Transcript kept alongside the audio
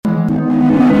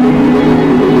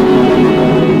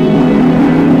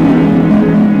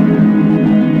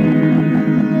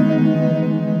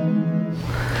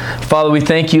Father, we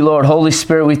thank you, Lord. Holy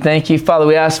Spirit, we thank you. Father,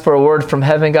 we ask for a word from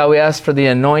heaven, God. We ask for the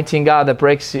anointing, God, that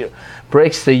breaks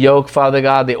the yoke, Father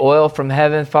God, the oil from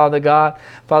heaven, Father God.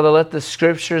 Father, let the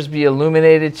scriptures be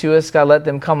illuminated to us, God. Let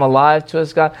them come alive to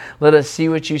us, God. Let us see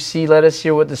what you see. Let us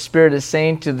hear what the Spirit is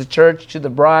saying to the church, to the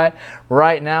bride,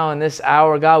 right now in this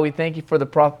hour, God. We thank you for the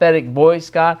prophetic voice,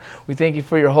 God. We thank you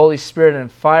for your Holy Spirit and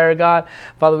fire, God.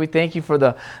 Father, we thank you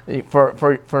for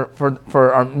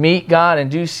our meat, God, in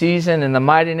due season. In the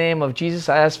mighty name of Jesus,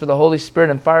 I ask for the Holy Spirit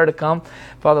and fire to come.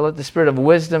 Father, let the Spirit of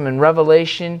wisdom and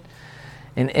revelation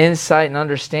and insight and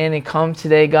understanding come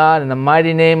today, God, in the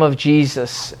mighty name of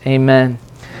Jesus. Amen.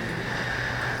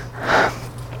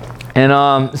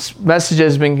 And this message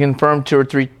has been confirmed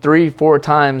three, four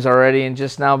times already. And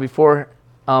just now before,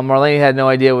 Marlene had no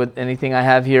idea what anything I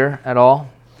have here at all.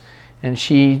 And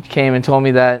she came and told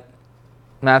me that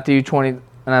Matthew 20, and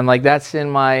I'm like, that's in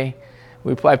my,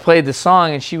 I played the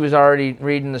song and she was already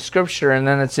reading the scripture, and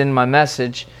then it's in my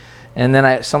message. And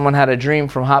then someone had a dream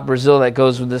from Hot Brazil that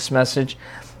goes with this message.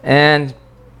 And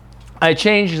I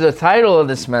changed the title of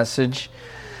this message.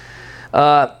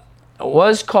 It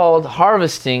was called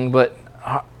Harvesting, but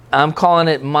I'm calling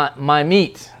it My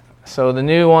Meat. So the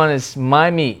new one is My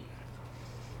Meat.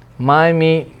 My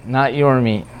meat, not your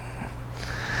meat.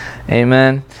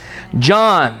 Amen.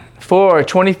 John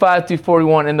 4:25 through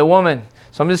 41. And the woman,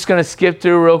 so I'm just going to skip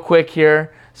through real quick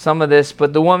here some of this,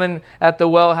 but the woman at the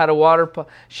well had a water pot.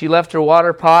 She left her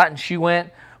water pot and she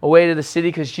went away to the city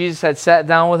because Jesus had sat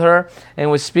down with her and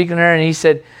was speaking to her, and he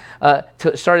said,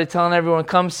 started telling everyone,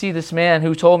 come see this man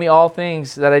who told me all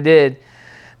things that I did.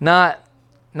 Not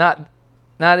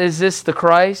is this the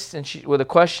Christ? And she, with a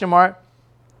question mark.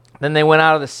 Then they went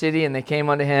out of the city and they came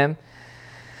unto him.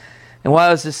 And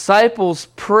while his disciples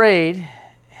prayed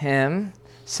him,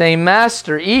 saying,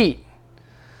 Master, eat.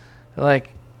 They're like,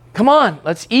 come on,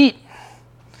 let's eat.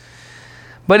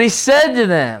 But he said to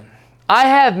them, I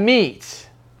have meat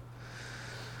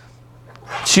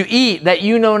to eat that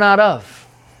you know not of.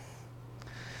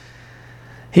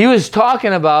 He was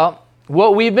talking about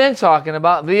what we've been talking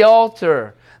about, the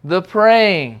altar, the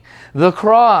praying, the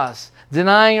cross,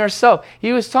 denying ourselves.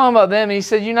 He was talking about them, and he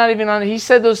said, you're not even on it. He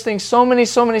said those things so many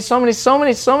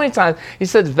times. He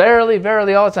said, verily,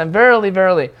 verily, all the time, verily,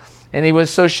 verily. And he was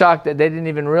so shocked that they didn't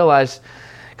even realize,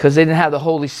 because they didn't have the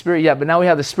Holy Spirit yet. But now we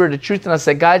have the Spirit of truth in us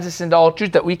that guides us into all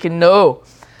truth, that we can know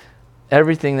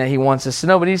everything that he wants us to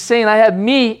know. But he's saying, I have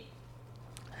meat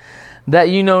that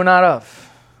you know not of.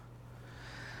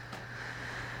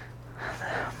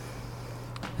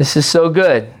 This is so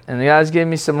good. And God's giving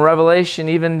me some revelation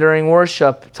even during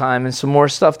worship time and some more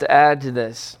stuff to add to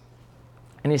this.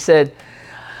 And he said,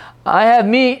 I have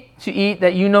meat to eat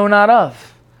that you know not of.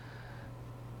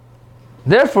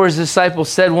 Therefore his disciples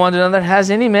said one to another, has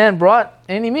any man brought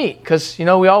any meat? Because, we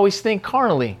always think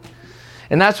carnally.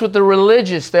 And that's what the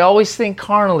religious, they always think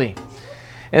carnally.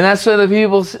 And that's what the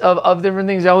people of different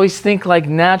things, they always think like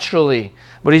naturally.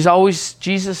 But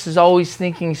Jesus is always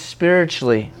thinking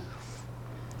spiritually.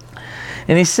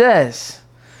 And he says,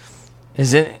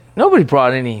 nobody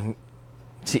brought anything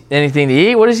to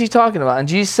eat. What is he talking about? And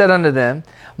Jesus said unto them,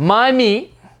 my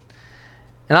meat,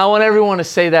 and I want everyone to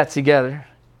say that together.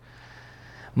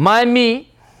 My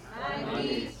meat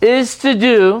is to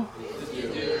do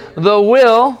the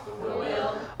will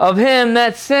of him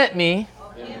that sent me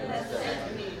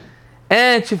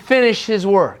and to finish his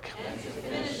work.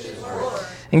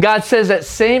 And God says that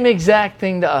same exact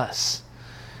thing to us.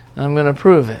 I'm going to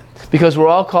prove it. Because we're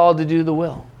all called to do the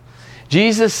will.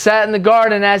 Jesus sat in the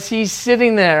garden as he's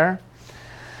sitting there,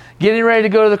 getting ready to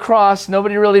go to the cross.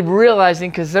 Nobody really realizing,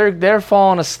 because they're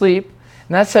falling asleep.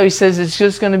 And that's how he says it's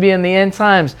just going to be in the end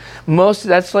times.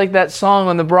 That's like that song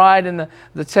on the bride and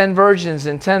the 10 virgins,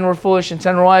 and 10 were foolish and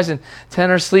 10 were wise, and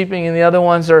 10 are sleeping and the other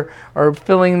ones are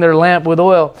filling their lamp with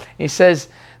oil. He says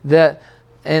that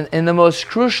in the most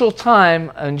crucial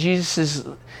time,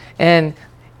 and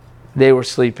they were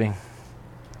sleeping.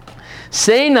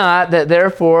 Say not that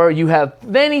therefore you have...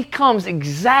 Then he comes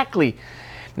exactly.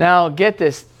 Now get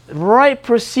this. Right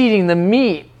preceding the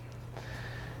meat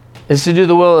is to do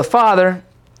the will of the Father.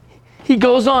 He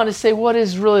goes on to say what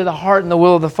is really the heart and the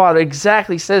will of the Father.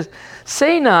 Exactly says,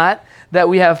 say not that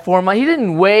we have 4 months. He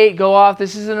didn't go off.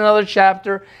 This isn't another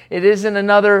chapter. It isn't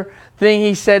another thing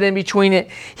he said in between it.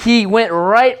 He went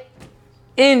right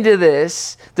into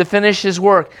this to finish his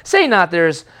work. Say not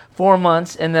there's 4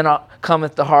 months and then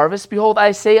cometh the harvest. Behold,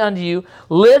 I say unto you,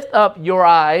 lift up your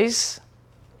eyes,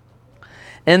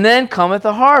 and then cometh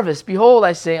the harvest. Behold,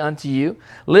 I say unto you,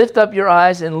 lift up your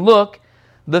eyes and look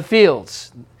the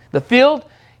fields. The field,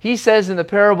 he says in the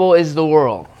parable, is the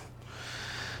world.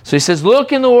 So he says,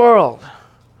 look in the world.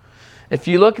 If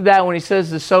you look at that, when he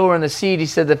says the sower and the seed, he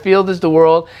said the field is the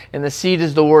world and the seed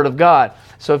is the word of God.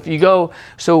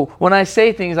 So when I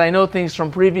say things, I know things from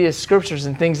previous scriptures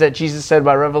and things that Jesus said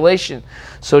by revelation.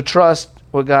 So trust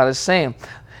what God is saying.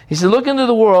 He said, look into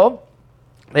the world.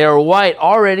 They are white,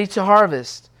 already to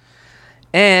harvest.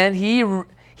 And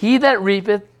he that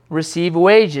reapeth receive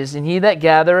wages, and he that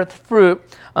gathereth fruit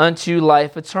unto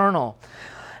life eternal.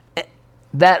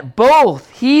 That both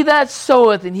he that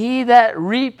soweth and he that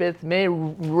reapeth may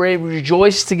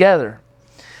rejoice together.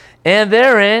 And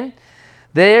therein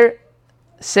they're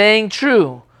saying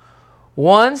true.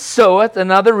 One soweth,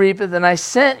 another reapeth, and I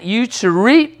sent you to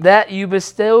reap that you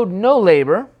bestowed no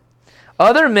labor.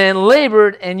 Other men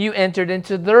labored, and you entered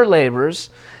into their labors.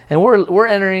 And we're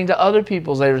entering into other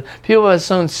people's labors. People have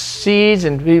sown seeds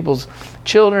and people's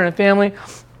children and family.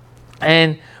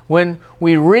 And when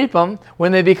we reap them,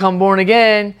 when they become born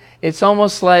again, it's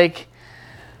almost like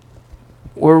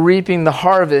we're reaping the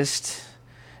harvest.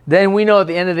 Then we know at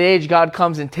the end of the age, God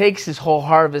comes and takes his whole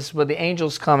harvest, but the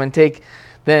angels come and take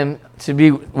them to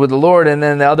be with the Lord, and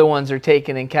then the other ones are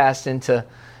taken and cast into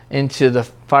the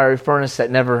fiery furnace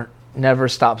that never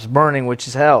stops burning, which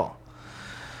is hell.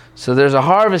 So there's a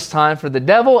harvest time for the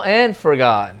devil and for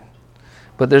God.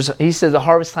 But he says the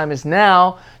harvest time is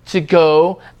now to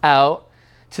go out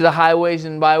to the highways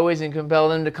and byways and compel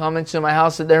them to come into my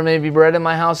house, that there may be bread in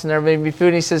my house and there may be food.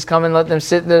 And he says, come and let them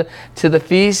sit to the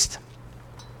feast.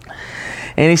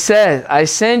 And he said, I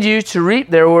send you to reap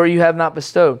there where you have not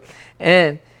bestowed.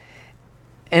 And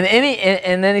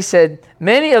then he said,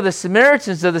 many of the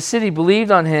Samaritans of the city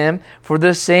believed on him for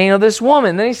the saying of this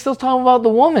woman. Then he's still talking about the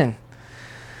woman,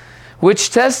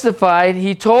 which testified,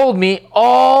 he told me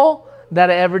all that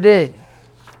I ever did.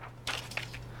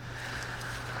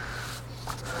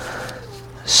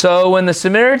 So when the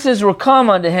Samaritans were come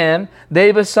unto him,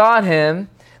 they besought him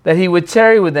that he would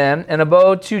tarry with them, and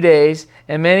abode 2 days,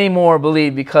 and many more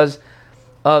believed because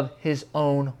of his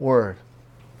own word.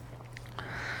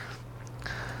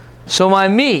 So my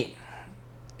meat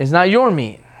is not your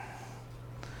meat,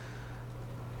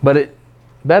 but it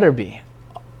better be.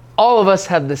 All of us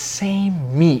have the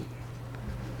same meat.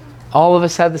 All of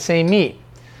us have the same meat.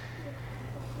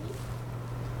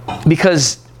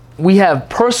 Because we have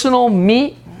personal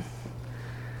meat.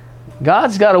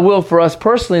 God's got a will for us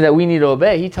personally that we need to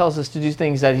obey. He tells us to do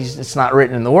things that it's not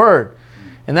written in the Word.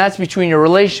 And that's between your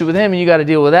relationship with Him, and you got to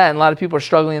deal with that. And a lot of people are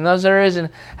struggling in those areas and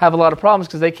have a lot of problems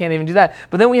because they can't even do that.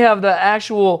 But then we have the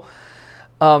actual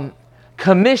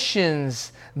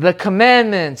commissions, the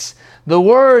commandments, the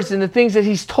words, and the things that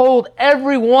He's told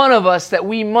every one of us that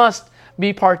we must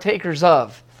be partakers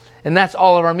of. And that's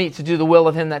all of our meat, to do the will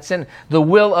of Him that sent, the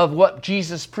will of what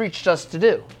Jesus preached us to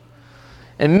do.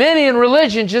 And many in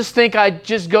religion just think I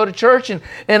just go to church and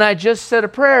I just said a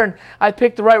prayer and I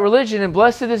picked the right religion and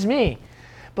blessed is me.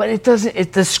 But it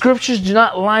doesn't. The scriptures do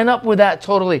not line up with that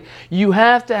totally. You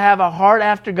have to have a heart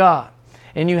after God,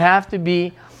 and you have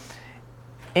to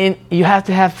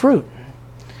have fruit.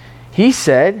 He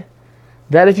said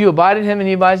that if you abide in Him and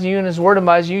He abides in you and His word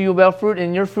abides in you, you'll bear fruit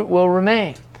and your fruit will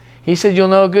remain. He said you'll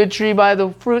know a good tree by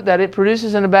the fruit that it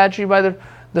produces and a bad tree by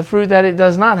the fruit that it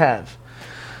does not have.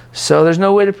 So there's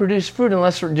no way to produce fruit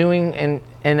unless we're doing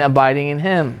and abiding in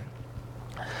Him.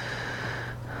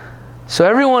 So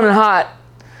everyone in hot.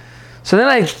 So then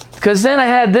I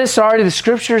had this already, the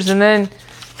scriptures, and then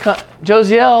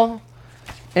Josiel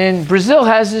in Brazil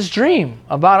has this dream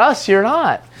about us here at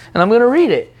Hot. And I'm going to read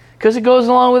it because it goes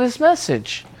along with this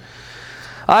message.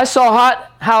 I saw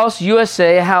Hot House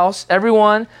USA, a house,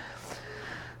 everyone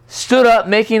stood up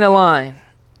making a line,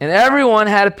 and everyone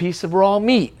had a piece of raw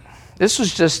meat. This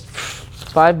was just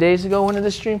 5 days ago when did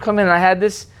this dream come in, and I had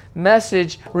this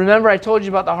message. Remember I told you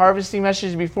about the harvesting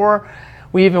message before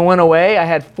we even went away? I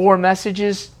had 4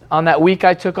 messages on that week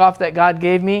I took off that God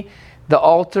gave me. The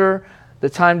altar, the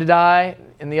time to die,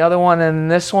 and the other one,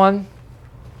 and this one.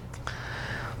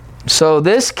 So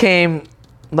this came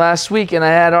last week, and I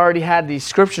had already had these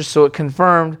scriptures, so it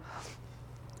confirmed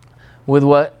with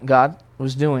what God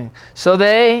was doing. So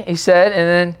he said,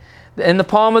 and then in the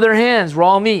palm of their hands,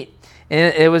 raw meat.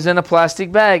 And it was in a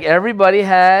plastic bag. Everybody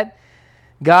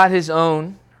got his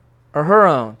own or her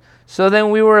own. So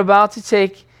then we were about to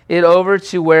take it over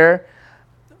to where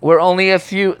only a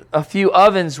few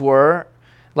ovens were,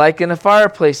 like in a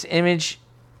fireplace image.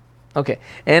 Okay,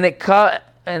 and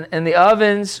and the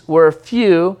ovens were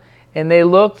few, and they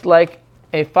looked like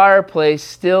a fireplace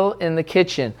still in the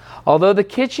kitchen. Although the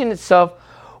kitchen itself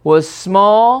was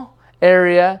small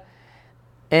area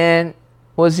and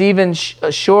was even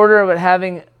shorter, but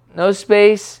having no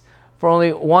space for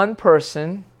only one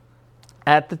person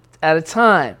at a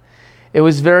time. it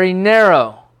was very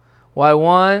narrow. While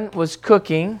one was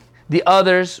cooking, the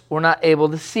others were not able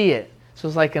to see it. So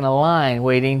it's like in a line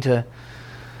waiting to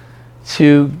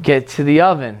get to the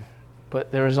oven.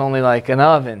 But there was only like an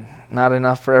oven, not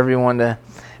enough for everyone to,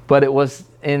 but it was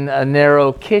in a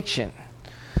narrow kitchen.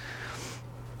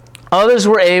 Others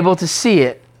were able to see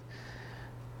it,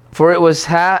 for it was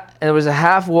a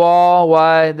half wall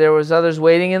wide. There was others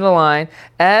waiting in the line.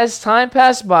 As time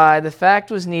passed by, the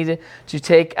fact was needed to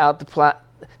take it out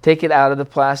of the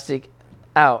plastic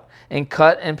out and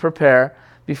cut and prepare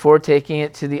before taking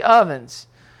it to the ovens.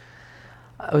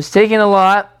 It was taking a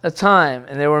lot of time,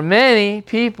 and there were many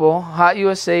people, Hot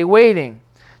USA, waiting.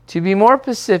 To be more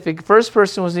specific, the first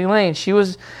person was Elaine. She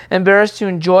was embarrassed to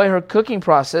enjoy her cooking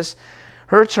process,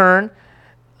 her turn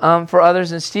for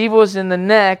others, and Steve was in the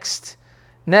next,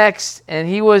 and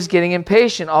he was getting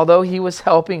impatient, although he was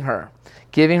helping her,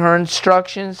 giving her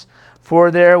instructions,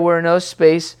 for there were no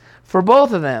space for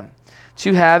both of them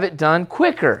to have it done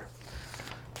quicker.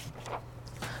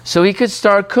 So he could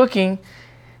start cooking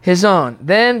his own.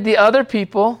 Then the other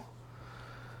people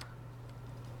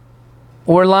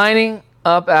were lining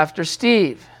up after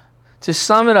Steve. To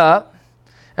sum it up,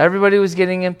 everybody was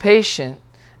getting impatient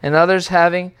and others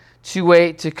having to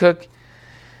wait to cook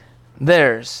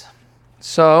theirs.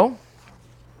 So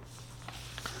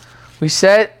we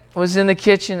was in the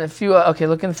kitchen,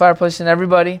 look in the fireplace, and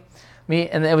everybody,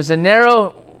 and it was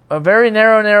a very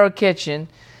narrow kitchen,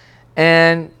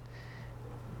 and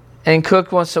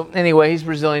cooked one. So anyway, he's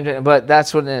Brazilian, but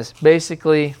that's what it is.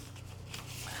 Basically,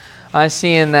 I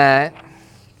see in that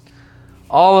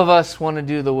all of us want to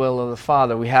do the will of the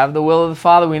Father. We have the will of the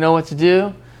Father. We know what to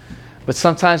do, but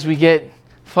sometimes we get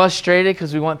frustrated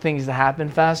because we want things to happen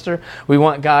faster. We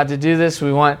want God to do this.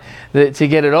 We want to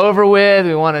get it over with.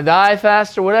 We want to die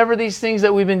faster. Whatever these things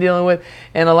that we've been dealing with,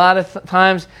 and a lot of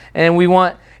times, and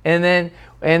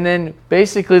then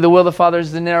basically the will of the Father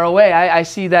is the narrow way. I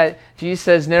see that Jesus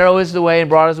says, narrow is the way and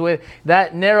broad is the way.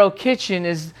 That narrow kitchen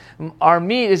is, our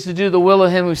meat is to do the will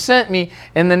of Him who sent me.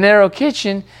 And the narrow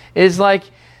kitchen is like,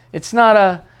 it's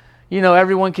not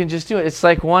everyone can just do it. It's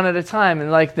like one at a time.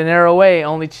 And like the narrow way,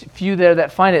 only few there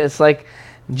that find it. It's like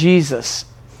Jesus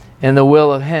and the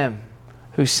will of Him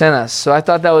who sent us. So I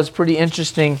thought that was pretty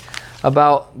interesting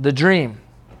about the dream.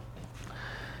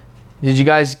 Did you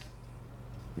guys,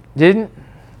 didn't?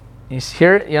 You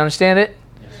hear it? You understand it?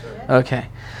 Yes, sir. Okay.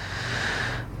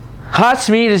 Hot's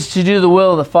meat is to do the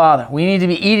will of the Father. We need to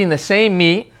be eating the same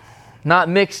meat, not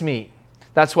mixed meat.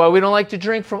 That's why we don't like to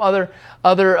drink from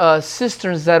other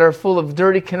cisterns that are full of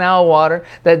dirty canal water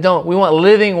that don't. We want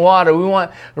living water. We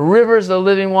want rivers of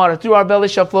living water. Through our belly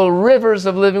shall flow rivers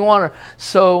of living water.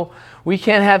 So we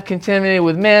can't have contaminated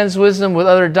with man's wisdom, with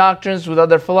other doctrines, with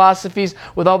other philosophies,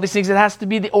 with all these things. It has to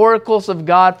be the oracles of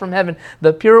God from heaven.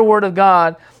 The pure word of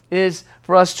God is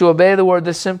for us to obey the word,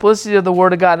 the simplicity of the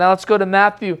word of God. Now let's go to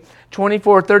Matthew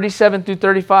 24, 37 through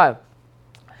 35.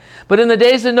 But in the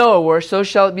days of Noah were, so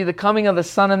shall it be the coming of the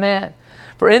Son of Man.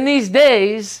 For in these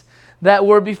days that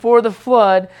were before the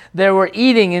flood, there were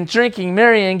eating and drinking,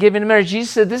 marrying and giving in marriage.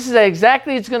 Jesus said this is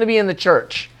exactly it's going to be in the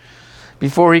church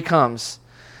before He comes.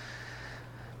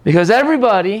 Because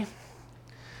everybody,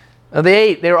 they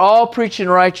ate. They were all preaching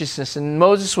righteousness. And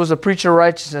Moses was a preacher of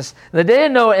righteousness. And the day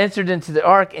of Noah entered into the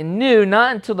ark and knew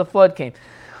not until the flood came.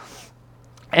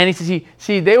 And he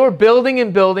says, they were building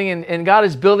and building, and God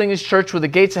is building His church where the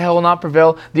gates of hell will not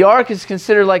prevail. The ark is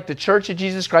considered like the church of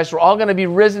Jesus Christ. We're all going to be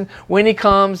risen when He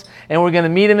comes, and we're going to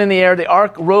meet Him in the air. The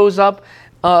ark rose up.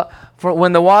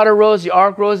 When the water rose, the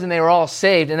ark rose, and they were all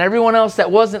saved. And everyone else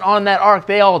that wasn't on that ark,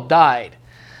 they all died.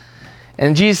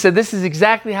 And Jesus said, this is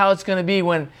exactly how it's going to be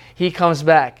when He comes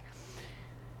back.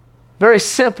 Very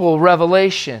simple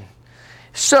revelation.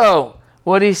 So,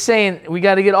 what He's saying, we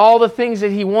got to get all the things that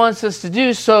He wants us to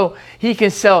do so He can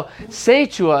say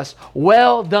to us,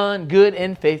 well done, good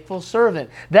and faithful servant.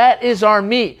 That is our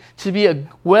meat, to be a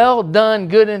well done,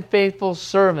 good and faithful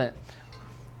servant.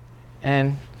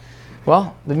 And,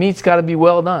 well, the meat's got to be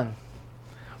well done.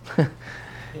 And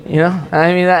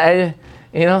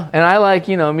I like,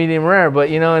 medium rare, but,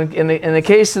 in the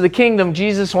case of the kingdom,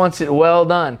 Jesus wants it well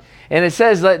done. And it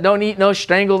says, don't eat no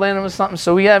strangled animal or something,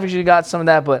 so we actually got some of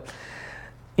that, but,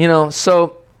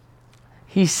 so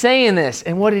He's saying this,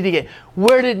 and what did He get?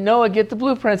 Where did Noah get the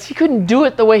blueprints? He couldn't do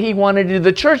it the way he wanted to.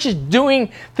 The church is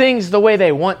doing things the way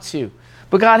they want to,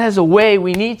 but God has a way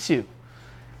we need to.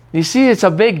 You see, it's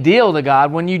a big deal to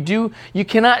God. When you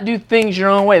cannot do things your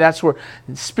own way. That's where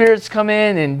spirits come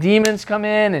in, and demons come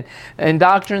in, and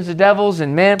doctrines of devils,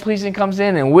 and man-pleasing comes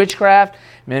in, and witchcraft,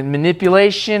 and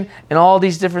manipulation, and all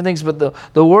these different things. But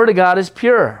the Word of God is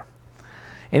pure.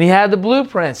 And he had the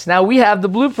blueprints. Now we have the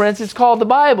blueprints. It's called the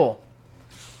Bible.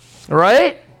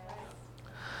 Right?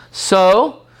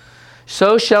 So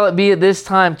shall it be at this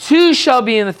time. 2 shall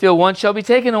be in the field. 1 shall be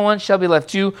taken and 1 shall be left.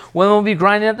 2, 1 will be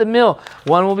grinding at the mill.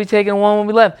 1 will be taken and 1 will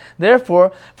be left.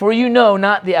 Therefore, for you know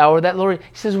not the hour that Lord.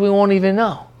 He says we won't even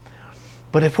know.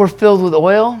 But if we're filled with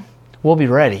oil, we'll be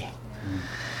ready.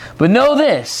 But know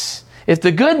this. If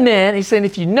the good man, he's saying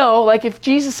if you know, like if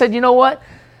Jesus said, you know what?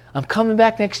 I'm coming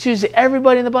back next Tuesday.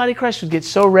 Everybody in the body of Christ would get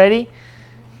so ready.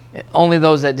 Only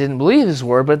those that didn't believe his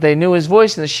word, but they knew his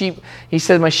voice. And the sheep, he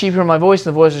said, my sheep hear my voice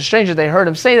and the voice of a stranger. They heard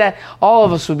him say that. All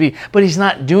of us would be. But he's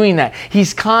not doing that.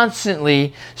 He's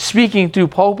constantly speaking through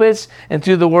pulpits and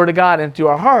through the word of God and through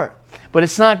our heart. But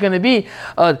it's not going to be,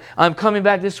 I'm coming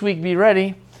back this week, be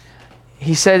ready.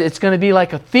 He said it's going to be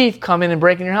like a thief coming and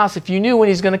breaking your house. If you knew when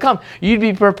he's going to come, you'd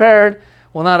be prepared.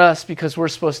 Well, not us, because we're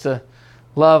supposed to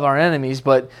love our enemies.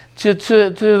 But to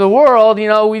the world,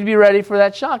 we'd be ready for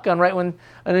that shotgun right when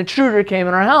an intruder came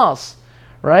in our house,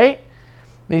 right?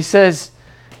 And he says,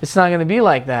 it's not going to be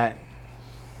like that.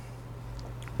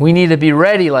 We need to be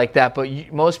ready like that, but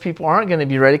most people aren't going to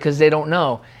be ready because they don't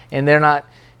know, and they're not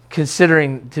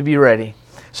considering to be ready.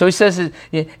 So he says in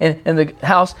the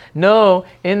house, no,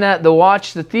 in that the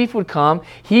watch the thief would come,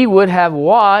 he would have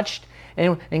watched,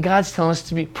 and God's telling us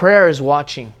to be, prayer is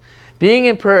watching. Being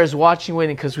in prayer is watching,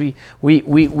 waiting, because we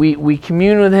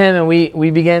commune with him and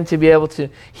we begin to be able to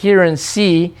hear and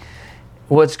see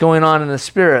what's going on in the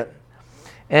Spirit.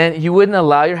 And you wouldn't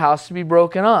allow your house to be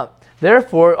broken up.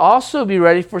 Therefore, also be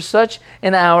ready for such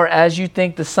an hour as you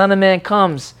think the Son of Man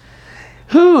comes.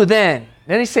 Who then?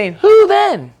 Then he's saying, who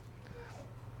then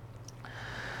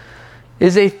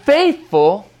is a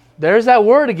faithful, there's that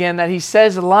word again that he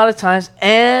says a lot of times,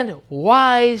 and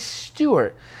wise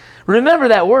steward. Remember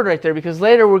that word right there, because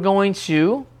later we're going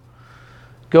to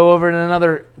go over in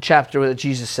another chapter where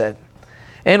Jesus said,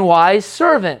 and wise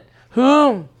servant,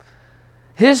 whom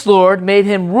his Lord made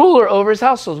him ruler over his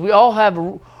households. We all have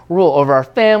rule over our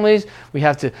families. We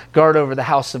have to guard over the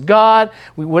house of God.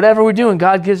 Whatever we're doing,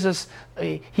 God gives us,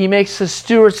 he makes us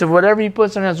stewards of whatever he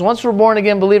puts in our hands. Once we're born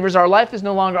again believers, our life is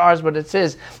no longer ours, but it's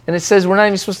his. And it says we're not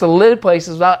even supposed to live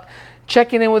places without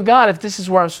checking in with God. If this is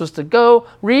where I'm supposed to go,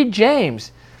 read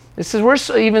James. It says we're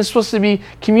even supposed to be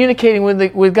communicating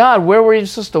with God, where we're even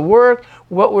supposed to work,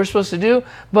 what we're supposed to do.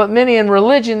 But many in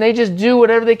religion, they just do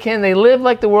whatever they can. They live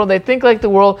like the world, they think like the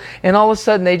world, and all of a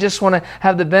sudden they just want to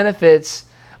have the benefits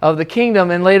of the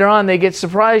kingdom, and later on they get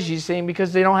surprised, you see,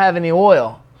 because they don't have any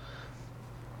oil.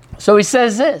 So he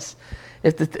says this,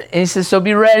 and he says, so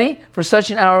be ready, for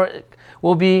such an hour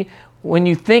will be when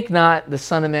you think not, the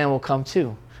Son of Man will come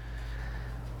too.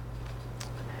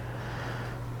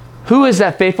 Who is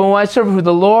that faithful and wise servant who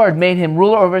the Lord made him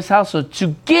ruler over his household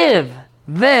to give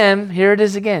them, here it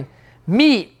is again,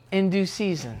 meat in due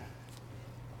season?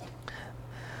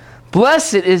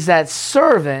 Blessed is that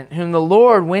servant whom the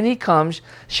Lord, when he comes,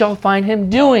 shall find him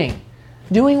doing.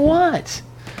 Doing what?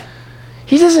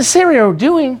 He doesn't say we're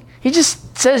doing. He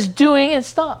just says doing and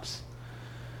stops.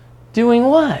 Doing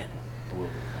what?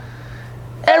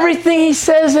 Everything he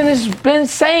says and has been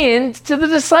saying to the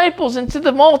disciples and to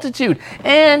the multitude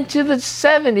and to the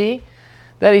 70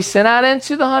 that he sent out and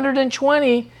to the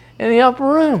 120 in the upper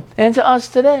room and to us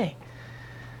today.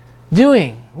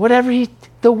 Doing whatever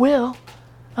the will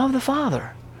of the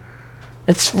Father.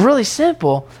 It's really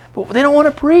simple, but they don't want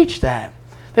to preach that.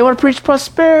 They want to preach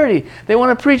prosperity. They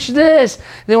want to preach this.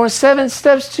 They want 7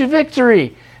 steps to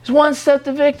victory. There's 1 step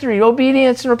to victory,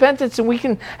 obedience and repentance, and we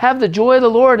can have the joy of the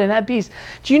Lord and have peace.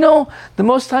 Do you know the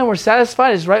most time we're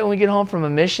satisfied is right when we get home from a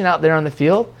mission out there on the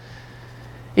field?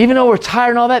 Even though we're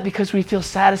tired and all that, because we feel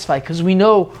satisfied, because we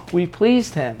know we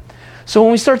pleased him. So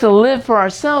when we start to live for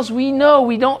ourselves, we know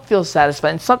we don't feel satisfied,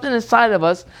 and something inside of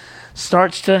us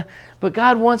starts to, but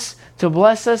God wants to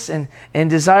bless us and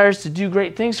desires to do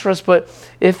great things for us. But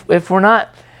if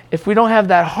we don't have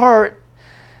that heart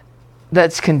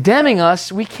that's condemning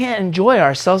us, we can't enjoy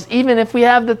ourselves, even if we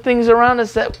have the things around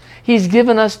us that he's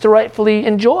given us to rightfully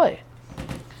enjoy.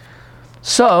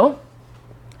 So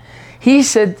he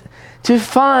said to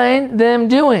find them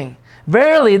doing.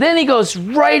 Verily, then he goes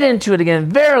right into it again.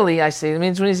 Verily, I say, it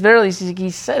means when he's verily, he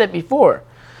said it before.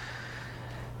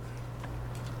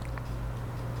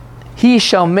 He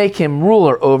shall make him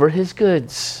ruler over his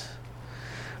goods.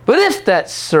 But if that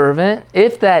servant,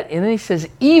 and then he says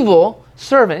evil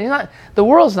servant, the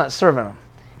world's not serving him.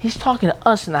 He's talking to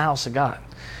us in the house of God.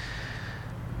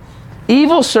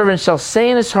 Evil servant shall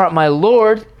say in his heart, my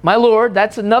Lord,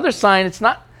 that's another sign. It's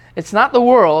not the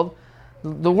world.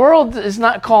 The world is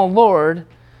not called Lord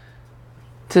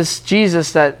to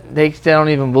Jesus, that they don't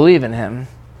even believe in him.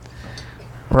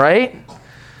 right?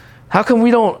 How come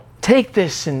we don't take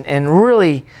this and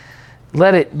really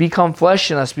let it become flesh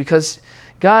in us? Because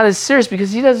God is serious,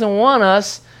 because He doesn't want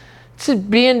us to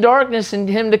be in darkness and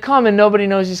Him to come and nobody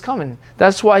knows He's coming.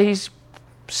 That's why He's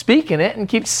speaking it and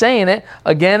keeps saying it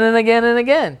again and again and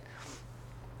again.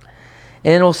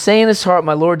 And will say in his heart,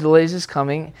 my Lord delays his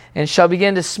coming, and shall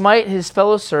begin to smite his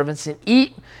fellow servants and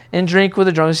eat and drink with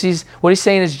the drunks. What he's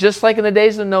saying is just like in the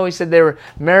days of Noah. He said they were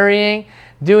marrying,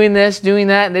 doing this, doing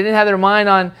that, and they didn't have their mind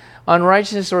on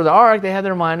righteousness or the ark. They had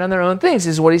their mind on their own things.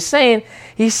 This is what he's saying.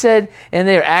 He said, and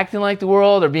they're acting like the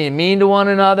world. They're being mean to one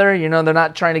another. You know, they're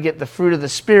not trying to get the fruit of the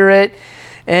Spirit.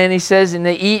 And he says, and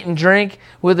they eat and drink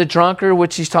with the drunkard,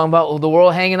 which he's talking about the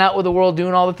world, hanging out with the world,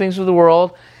 doing all the things with the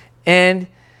world, and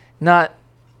not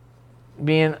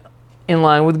being in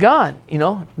line with God, you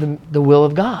know, the will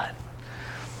of God.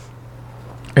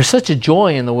 There's such a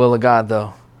joy in the will of God,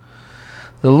 though.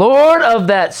 The Lord of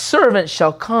that servant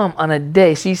shall come on a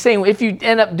day. So he's saying if you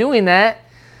end up doing that,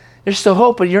 there's still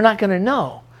hope, but you're not going to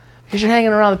know because you're hanging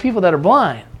around the people that are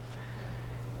blind.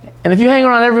 And if you hang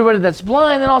around everybody that's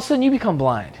blind, then all of a sudden you become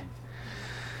blind.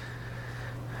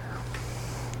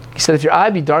 He said, if your eye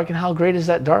be darkened, how great is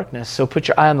that darkness? So put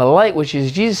your eye on the light, which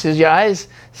is Jesus says, your eye is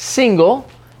single,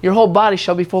 your whole body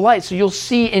shall be full of light. So you'll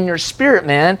see in your spirit,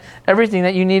 man, everything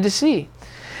that you need to see.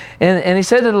 And he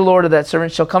said to the Lord of that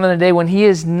servant shall come in a day when he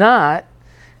is not,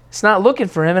 it's not looking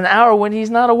for him, an hour when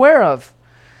he's not aware of.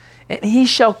 And he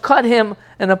shall cut him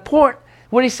and appoint,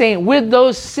 what he's saying, with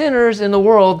those sinners in the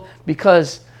world,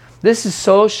 because this is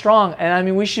so strong. And I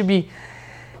mean, we should be,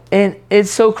 and it's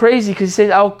so crazy because he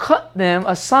says, I'll cut them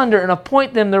asunder and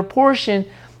appoint them their portion.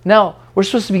 Now, we're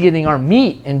supposed to be getting our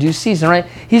meat in due season, right?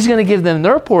 He's going to give them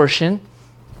their portion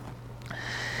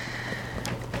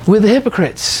with the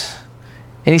hypocrites.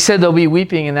 And he said there'll be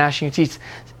weeping and gnashing of teeth.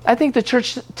 I think the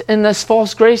church in this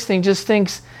false grace thing just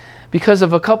thinks because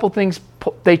of a couple things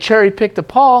they cherry-picked to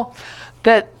Paul,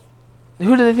 that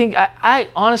who do they think? I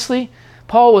honestly,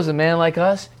 Paul was a man like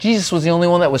us. Jesus was the only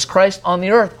one that was Christ on the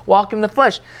earth, walking in the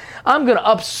flesh. I'm going to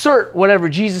upsert whatever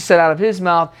Jesus said out of his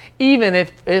mouth, even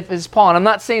if it's Paul. And I'm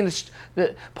not saying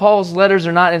that Paul's letters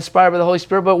are not inspired by the Holy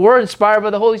Spirit, but we're inspired by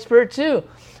the Holy Spirit too.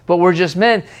 But we're just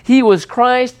men. He was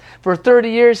Christ for 30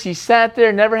 years. He sat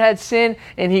there, never had sin,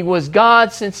 and he was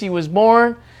God since he was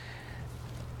born.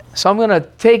 So I'm going to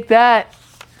take that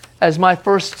as my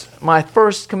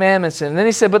first commandments. And then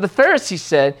he said, but the Pharisees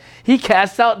said, he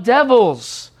cast out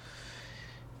devils.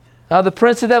 Now the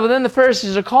prince of devil, then the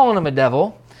Pharisees are calling him a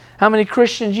devil. How many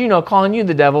Christians you know calling you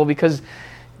the devil because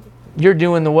you're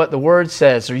doing what the word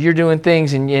says, or you're doing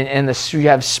things and you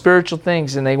have spiritual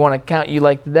things and they want to count you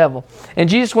like the devil. And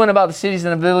Jesus went about the cities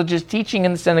and the villages, teaching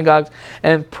in the synagogues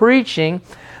and preaching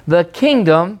the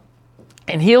kingdom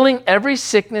and healing every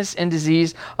sickness and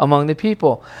disease among the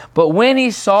people. But when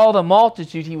he saw the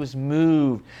multitude, he was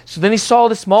moved. So then he saw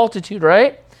this multitude,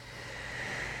 right?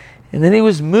 And then he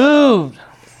was moved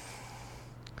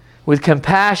with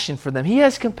compassion for them. He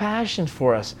has compassion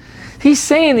for us. He's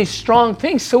saying these strong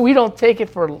things so we don't take it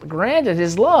for granted,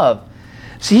 his love.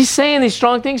 So he's saying these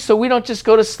strong things so we don't just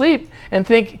go to sleep and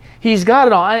think he's got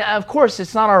it all. Of course,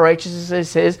 it's not our righteousness,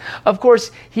 it's his. Of course,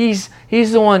 he's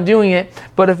the one doing it.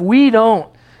 But if we're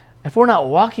not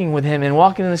walking with him and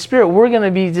walking in the Spirit, we're going to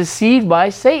be deceived by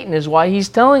Satan, is why he's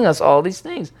telling us all these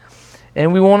things.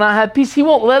 And we will not have peace. He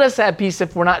won't let us have peace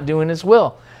if we're not doing his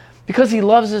will. Because he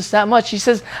loves us that much. He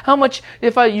says, how much,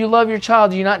 you love your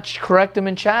child, do you not correct them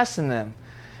and chasten them?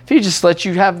 If he just lets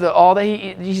you have all that,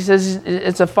 he says,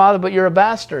 it's a father, but you're a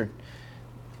bastard.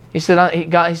 He said,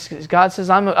 God says,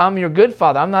 I'm your good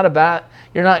father.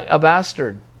 You're not a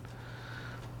bastard.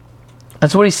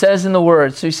 That's what he says in the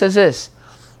word. So he says this.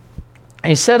 And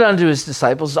he said unto his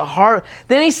disciples,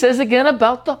 then he says again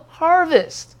about the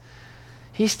harvest.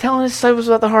 He's telling his disciples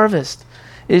about the harvest.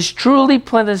 Is truly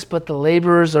plenteous, but the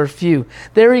laborers are few.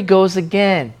 There he goes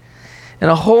again. In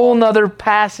a whole nother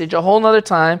passage, a whole nother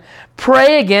time,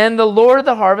 pray again, the Lord of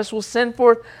the harvest will send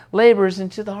forth laborers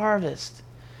into the harvest.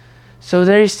 So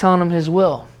there he's telling them his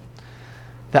will.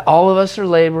 That all of us are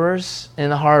laborers in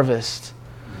the harvest.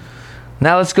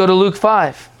 Now let's go to Luke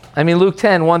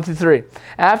 10, 1 through 3.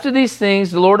 After these things,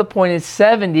 the Lord appointed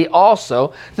 70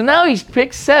 also. So now he's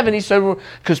picked 70. So,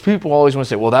 because people always want to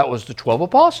say, well, that was the 12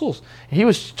 apostles. He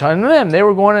was telling them. They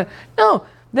were going to... No.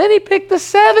 Then he picked the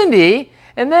 70.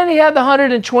 And then he had the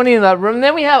 120 in that room. And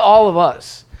then we have all of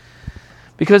us.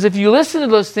 Because if you listen to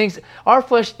those things, our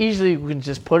flesh easily we can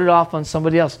just put it off on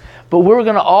somebody else. But we're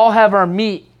going to all have our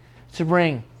meat to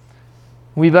bring.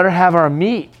 We better have our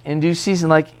meat in due season,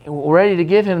 like ready to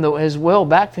give him his will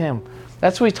back to him.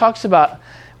 That's what he talks about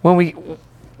when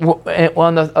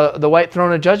on the white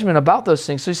throne of judgment about those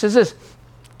things. So he says this,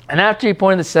 and after he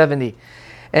appointed the 70,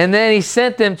 and then he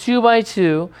sent them 2 by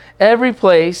 2, every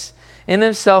place in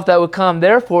himself that would come.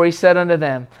 Therefore he said unto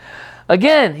them,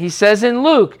 again, he says in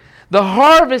Luke, the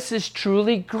harvest is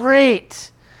truly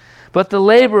great, but the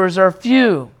laborers are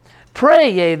few. Pray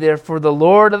ye therefore the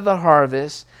Lord of the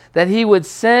harvest, that he would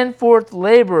send forth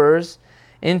laborers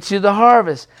into the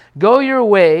harvest. Go your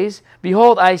ways.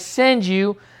 Behold, I send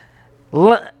you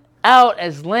out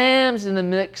as lambs in the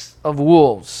midst of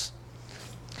wolves.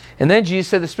 And then Jesus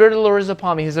said, the Spirit of the Lord is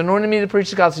upon me. He's anointed me to preach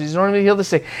the gospel. He's anointed me to heal the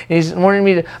sick. And he's anointed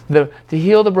me to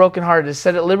heal the brokenhearted, to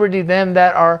set at liberty them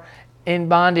that are in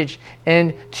bondage,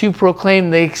 and to proclaim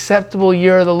the acceptable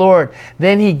year of the Lord.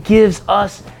 Then he gives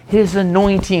us his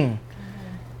anointing.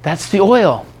 That's the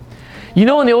oil. You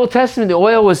know, in the Old Testament, the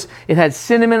oil it had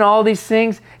cinnamon, all these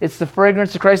things. It's the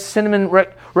fragrance of Christ. Cinnamon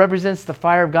represents the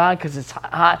fire of God because it's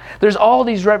hot. There's all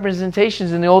these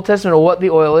representations in the Old Testament of what the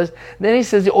oil is. Then he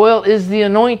says the oil is the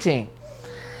anointing.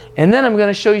 And then I'm going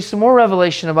to show you some more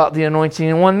revelation about the anointing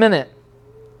in 1 minute.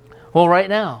 Well, right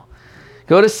now,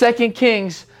 go to 2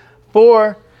 Kings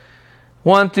 4,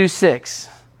 1 through 6.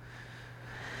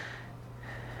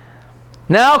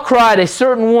 Now cried a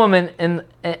certain woman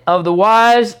of the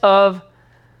wives of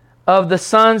the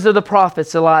sons of the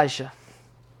prophets Elisha,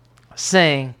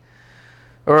 saying,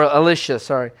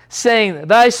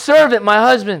 thy servant, my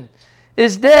husband,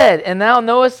 is dead, and thou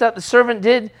knowest that the servant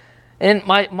did, and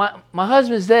my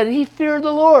husband is dead, and he feared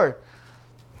the Lord.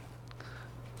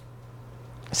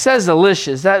 It says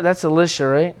Elisha. That's Elisha,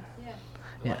 right?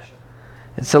 Yeah.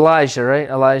 It's Elijah, right?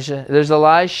 Elijah. There's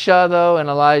Elisha, though, and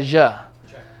Elijah.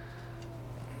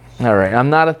 All right. I'm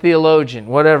not a theologian.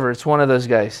 Whatever. It's one of those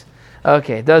guys.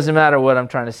 Okay. It doesn't matter what I'm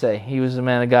trying to say. He was a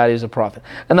man of God. He was a prophet.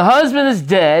 And the husband is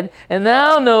dead, and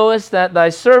thou knowest that thy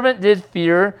servant did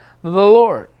fear the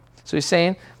Lord. So he's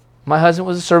saying, my husband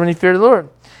was a servant, he feared the Lord.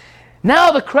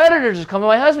 Now the creditors are coming.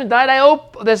 My husband died. I owe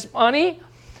this money.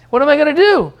 What am I going to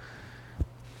do?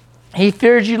 He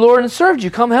feared you, Lord, and served you.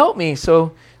 Come help me.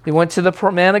 So they went to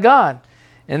the man of God.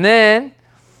 And then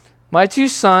my 2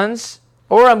 sons,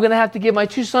 or I'm going to have to give my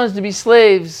 2 sons to be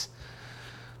slaves.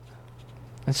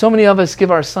 And so many of us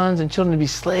give our sons and children to be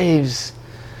slaves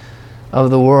of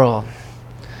the world.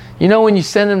 You know, when you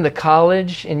send them to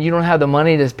college and you don't have the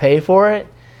money to pay for it,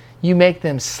 you make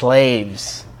them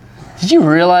slaves. Did you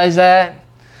realize that?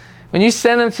 When you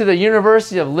send them to the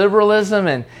University of Liberalism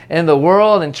and the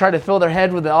world and try to fill their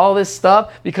head with all this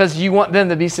stuff because you want them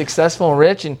to be successful and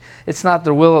rich, and it's not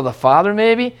the will of the Father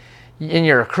maybe, and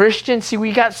you're a Christian. See,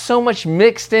 we got so much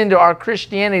mixed into our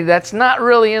Christianity that's not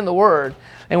really in the Word.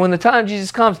 And when the time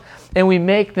Jesus comes and we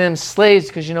make them slaves,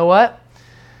 because you know what?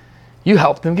 You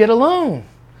help them get a loan.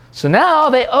 So now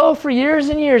they owe for years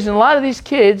and years. And a lot of these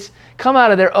kids come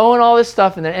out of there owing all this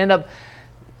stuff and they end up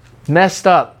messed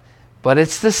up. But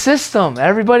it's the system.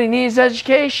 Everybody needs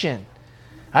education.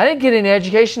 I didn't get any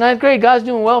education. 9th grade. God's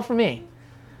doing well for me.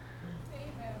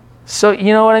 So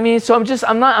you know what I mean? So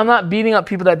I'm not beating up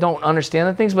people that don't understand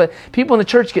the things, but people in the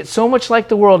church get so much like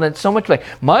the world, and it's so much like,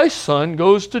 my son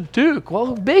goes to Duke.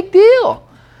 Well, big deal.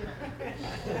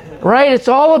 Right? It's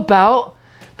all about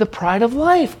the pride of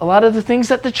life. A lot of the things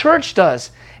that the church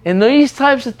does. And these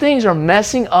types of things are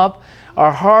messing up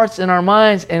our hearts and our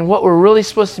minds and what we're really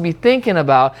supposed to be thinking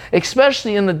about,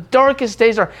 especially in the darkest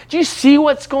days. Do you see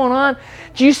what's going on?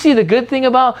 Do you see the good thing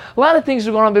about? A lot of things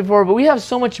were going on before, but we have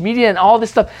so much media and all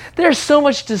this stuff. There's so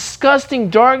much disgusting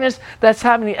darkness that's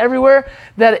happening everywhere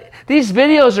that these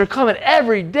videos are coming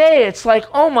every day. It's like,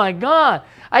 oh my God,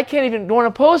 I can't even want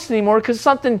to post anymore because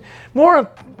something more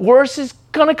worse is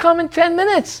going to come in 10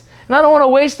 minutes. And I don't want to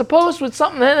waste the post with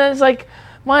something. And it's like,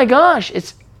 my gosh,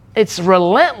 it's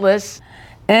relentless.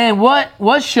 And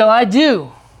what shall I do?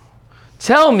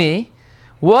 Tell me,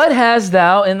 what hast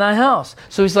thou in thy house?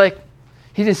 So he's like,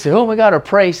 he didn't say, oh my God, or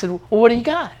pray. He said, well, what do you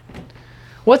got?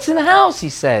 What's in the house? He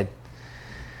said.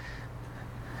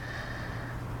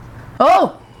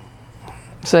 Oh.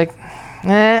 It's like,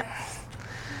 I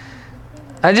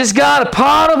just got a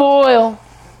pot of oil.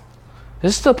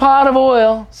 Just a pot of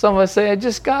oil. Some of us say, I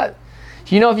just got.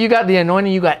 You know, if you got the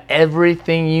anointing, you got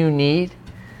everything you need.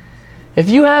 If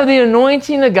you have the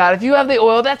anointing of God, if you have the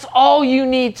oil, that's all you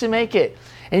need to make it.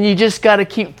 And you just got to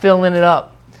keep filling it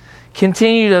up.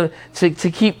 Continue to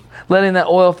keep letting that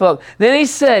oil fill up. Then he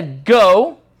said,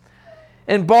 go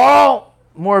and borrow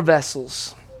more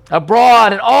vessels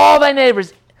abroad, and all thy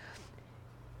neighbors,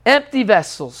 empty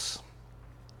vessels.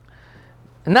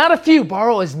 Not a few,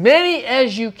 borrow as many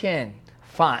as you can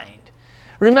find.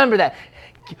 Remember that.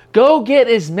 Go get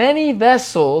as many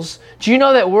vessels. Do you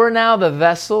know that we're now the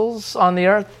vessels on the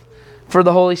earth? for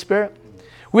the Holy Spirit.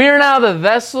 We are now the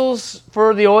vessels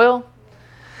for the oil.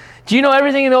 Do you know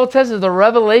everything in the Old Testament is the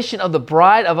revelation of the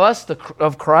bride of us,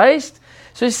 of Christ?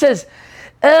 So he says,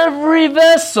 every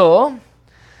vessel,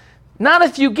 not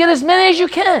if you get as many as you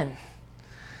can.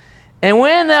 And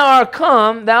when thou art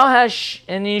come, thou hast,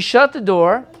 and you shut the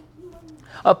door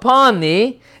upon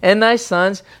thee and thy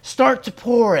sons, start to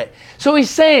pour it. So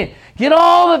he's saying, get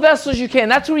all the vessels you can.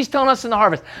 That's what he's telling us in the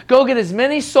harvest. Go get as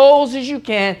many souls as you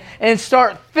can and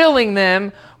start filling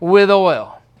them with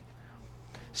oil.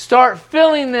 Start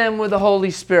filling them with the Holy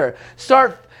Spirit.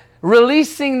 Start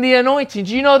releasing the anointing.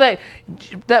 Do you know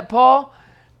that Paul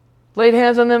laid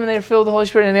hands on them and they were filled with the Holy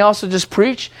Spirit, and they also just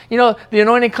preach? You know, the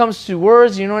anointing comes through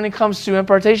words, the anointing comes through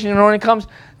impartation, the anointing comes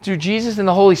through Jesus and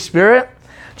the Holy Spirit.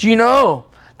 Do you know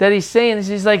that he's saying this?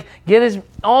 He's like, get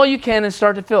all you can and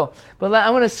start to fill. But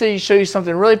I'm going to show you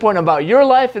something really important about your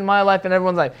life and my life and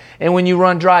everyone's life. And when you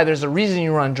run dry, there's a reason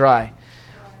you run dry.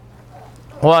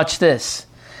 Watch this.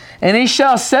 And he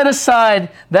shall set aside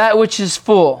that which is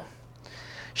full.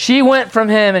 She went from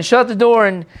him and shut the door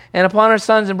and upon her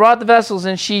sons and brought the vessels,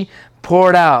 and she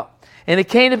poured out. And it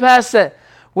came to pass that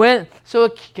so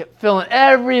it kept filling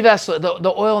every vessel.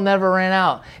 The oil never ran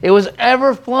out. It was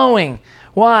ever flowing.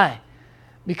 Why?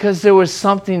 Because there was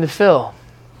something to fill.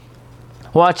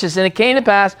 Watch this. And it came to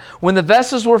pass, when the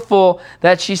vessels were full,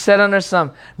 that she said unto her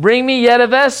son, bring me yet a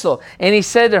vessel. And he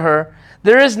said to her,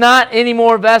 there is not any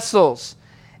more vessels.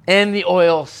 And the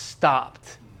oil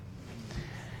stopped.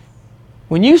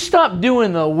 When you stop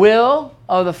doing the will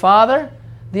of the Father,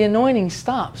 the anointing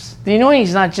stops. The anointing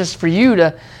is not just for you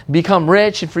to become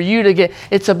rich and for you to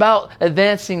it's about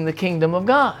advancing the kingdom of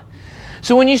God.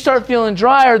 So when you start feeling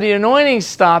dry or the anointing's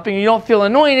stopping, you don't feel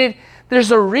anointed,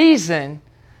 there's a reason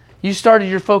you started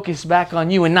your focus back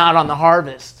on you and not on the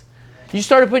harvest. You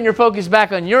started putting your focus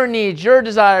back on your needs, your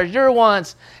desires, your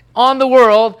wants, on the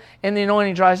world, and the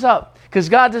anointing dries up. Because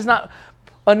God does not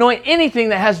anoint anything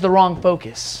that has the wrong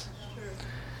focus.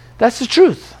 That's the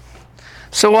truth.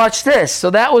 So watch this. So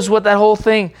that was what that whole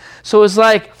thing. So it's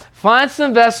like, find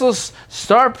some vessels,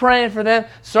 start praying for them,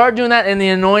 start doing that, and the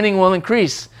anointing will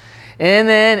increase. And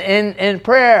then in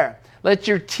prayer, let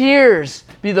your tears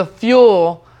be the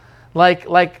fuel, like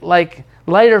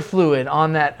lighter fluid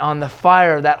on the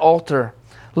fire of that altar.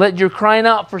 Let your crying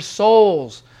out for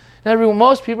souls.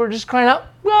 Most people are just crying out,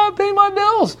 "God, pay my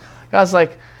bills." God's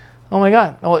like, "Oh my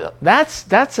God, oh,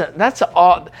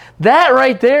 that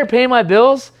right there, pay my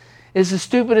bills, is the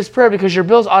stupidest prayer, because your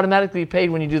bills automatically paid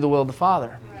when you do the will of the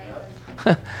Father."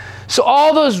 Right. So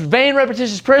all those vain,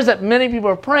 repetitious prayers that many people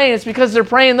are praying, it's because they're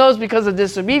praying those because of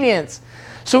disobedience.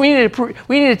 So we need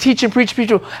to teach and preach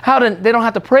people they don't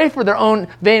have to pray for their own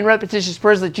vain, repetitious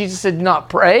prayers that Jesus said do not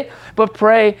pray, but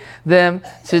pray them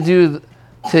to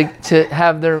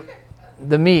have their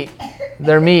meat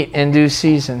in due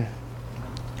season.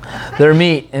 Their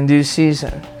meat in due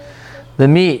season. The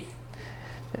meat.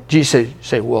 Jesus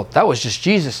say, well, that was just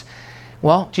Jesus.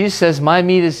 Well, Jesus says, my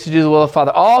meat is to do the will of the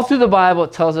Father. All through the Bible,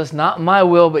 it tells us, not my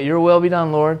will, but your will be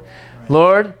done, Lord.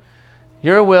 Lord,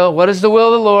 your will. What is the will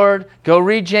of the Lord? Go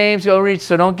read James.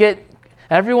 So don't get...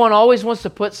 Everyone always wants to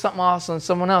put something else on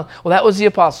someone else. Well, that was the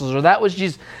apostles, or that was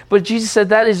Jesus. But Jesus said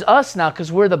that is us now,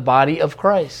 because we're the body of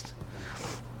Christ.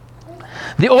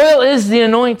 The oil is the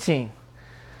anointing.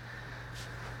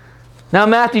 Now,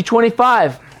 Matthew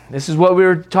 25. This is what we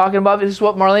were talking about. This is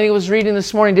what Marlene was reading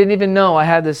this morning. Didn't even know I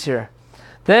had this here.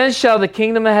 Then shall the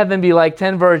kingdom of heaven be like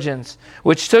 10 virgins,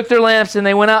 which took their lamps and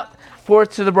they went out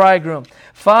forth to the bridegroom.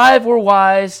 5 were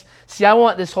wise. See, I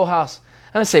want this whole house.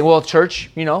 I'm going to say, well,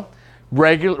 church,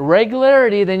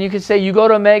 regularity. Then you could say you go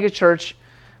to a mega church.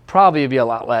 Probably it'd be a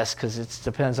lot less, because it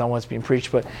depends on what's being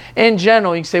preached. But in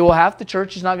general, you can say, well, half the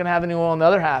church is not going to have any oil in the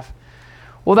other half.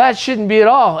 Well, that shouldn't be at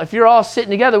all. If you're all sitting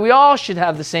together, we all should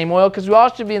have the same oil, because we all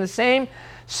should be in the same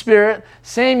spirit,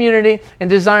 same unity, and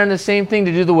desiring the same thing,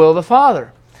 to do the will of the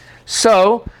Father.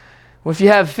 So, if you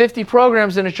have 50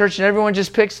 programs in a church and everyone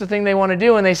just picks the thing they want to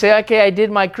do, and they say, okay, I did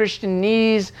my Christian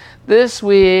knees this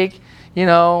week,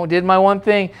 did my one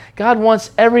thing. God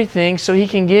wants everything so He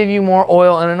can give you more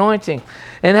oil and anointing.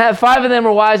 And 5 of them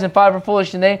were wise and 5 were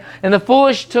foolish, and the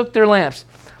foolish took their lamps.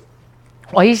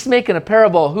 Well, He's making a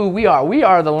parable of who we are. We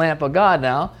are the lamp of God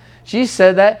now. Jesus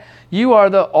said that. You are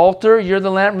the altar, you're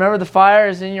the lamp. Remember, the fire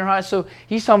is in your heart. So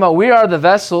He's talking about we are the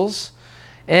vessels,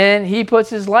 and He puts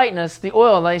His light in us, the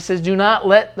oil. And He says, do not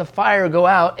let the fire go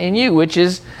out in you, which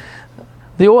is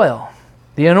the oil,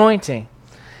 the anointing.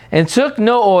 And took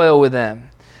no oil with them.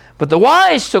 But the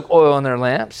wise took oil in their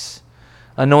lamps,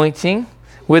 anointing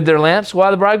with their lamps,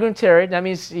 while the bridegroom tarried. That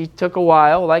means he took a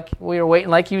while, like we were waiting,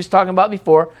 like he was talking about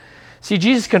before. See,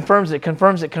 Jesus confirms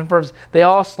it. They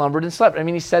all slumbered and slept. I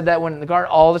mean, he said that when in the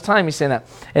garden all the time. He's saying that.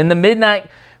 And the midnight,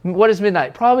 what is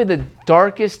midnight? Probably the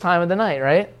darkest time of the night,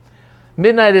 right?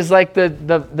 Midnight is like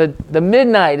the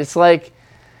midnight. It's like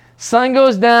sun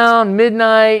goes down,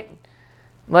 midnight,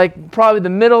 like probably the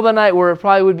middle of the night where it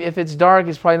probably would be, if it's dark,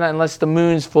 it's probably not unless the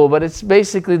moon's full, but it's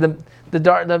basically the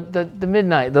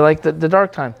midnight, the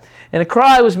dark time. And a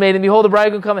cry was made, and behold, the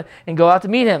bridegroom cometh, and go out to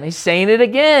meet him. He's saying it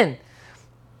again.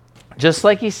 Just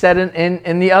like he said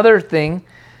in the other thing,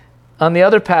 on the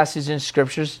other passage in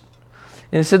Scriptures.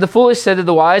 And it said, the foolish said to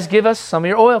the wise, give us some of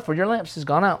your oil, for your lamps has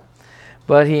gone out.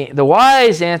 But the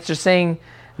wise answered, saying,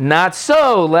 not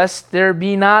so, lest there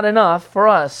be not enough for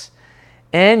us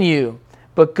and you.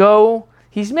 But go,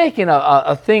 he's making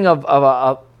a thing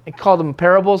of he called them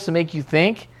parables to make you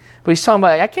think. But he's talking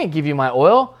about, I can't give you my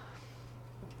oil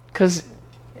because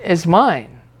it's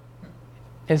mine.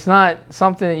 It's not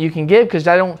something that you can give because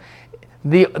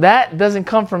that doesn't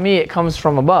come from me, it comes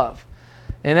from above.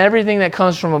 And everything that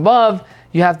comes from above,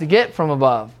 you have to get from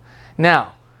above.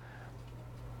 Now,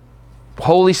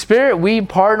 Holy Spirit, we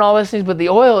pardon all these things, but the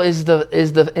oil is the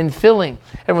infilling.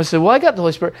 Everyone said, well, I got the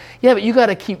Holy Spirit. Yeah, but you got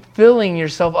to keep filling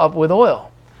yourself up with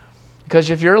oil. Because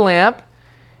if you're a lamp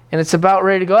and it's about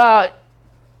ready to go out,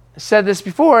 I said this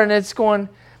before, and it's going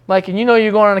like, and you know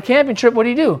you're going on a camping trip, what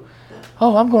do?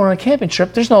 Oh, I'm going on a camping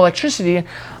trip. There's no electricity.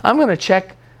 I'm going to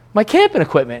check my camping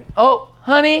equipment. Oh,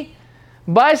 honey,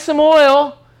 buy some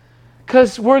oil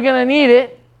because we're going to need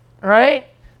it, right?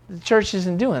 The church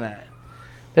isn't doing that.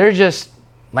 They're just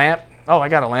lamp. Oh, I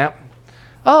got a lamp.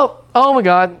 Oh my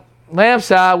God,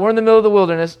 lamp's out. We're in the middle of the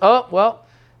wilderness. Oh, well,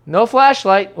 no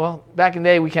flashlight. Well, back in the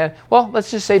day we can. Well, let's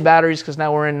just say batteries because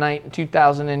now we're in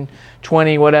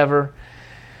 2020, whatever.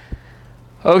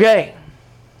 Okay.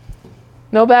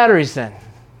 No batteries then.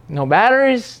 No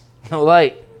batteries, no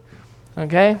light.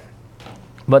 Okay?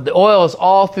 But the oil is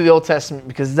all through the Old Testament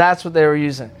because that's what they were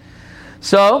using.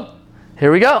 So,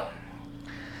 here we go.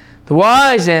 The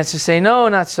wise answer say, no,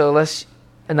 not so, less,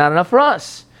 not enough for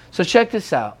us. So check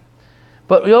this out.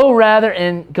 But go rather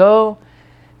and go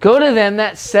to them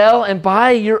that sell and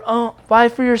buy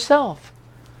for yourself.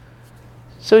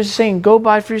 So he's saying, go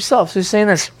buy for yourself. So he's saying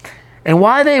this. And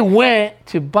why they went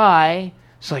to buy,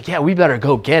 it's like, yeah, we better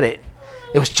go get it.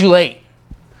 It was too late.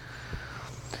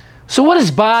 So what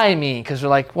does buy mean? Because we're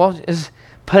like, well, it's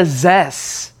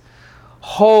possess,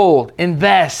 hold,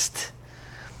 invest,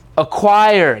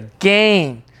 acquire,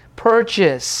 gain,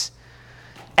 purchase,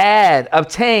 add,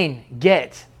 obtain,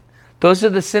 get. Those are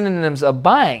the synonyms of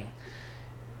buying.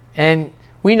 And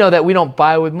we know that we don't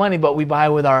buy with money, but we buy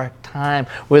with our time,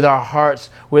 with our hearts,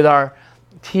 with our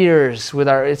tears,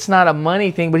 it's not a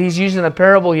money thing, but he's using a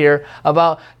parable here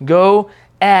about go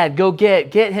add, go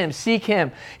get him, seek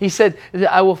him. He said,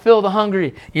 I will fill the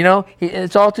hungry.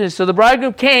 It's all to this. So the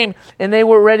bridegroom came and they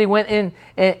were ready, went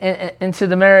into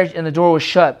the marriage and the door was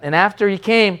shut. And after he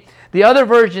came, the other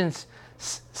virgins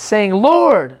saying,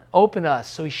 Lord, open us.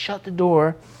 So he shut the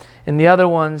door and the other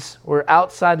ones were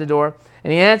outside the door.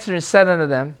 And he answered and said unto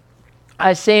them,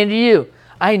 I say unto you,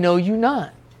 I know you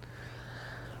not.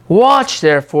 Watch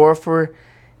therefore, for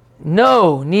we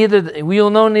will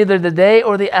know neither the day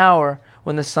or the hour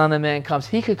when the Son of Man comes.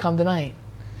 He could come tonight.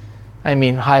 I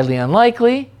mean, highly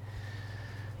unlikely,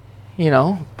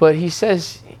 but he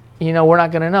says, we're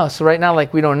not going to know. So right now,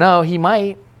 like we don't know, he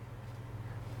might,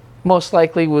 most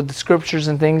likely with the scriptures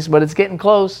and things, but it's getting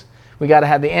close. We got to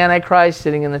have the Antichrist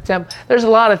sitting in the temple. There's a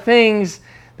lot of things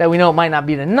that we know it might not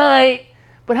be tonight,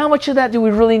 but how much of that do we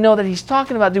really know that he's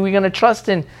talking about? Do we going to trust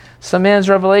in some man's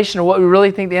revelation or what we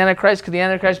really think the Antichrist? Could the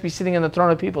Antichrist be sitting in the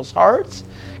throne of people's hearts?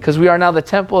 Because we are now the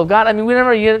temple of God. I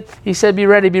mean, he said, be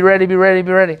ready, be ready, be ready,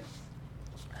 be ready.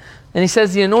 And he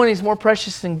says the anointing is more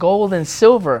precious than gold and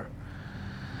silver.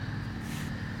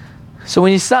 So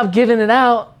when you stop giving it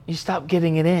out, you stop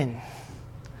getting it in.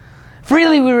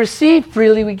 Freely we receive,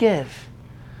 freely we give.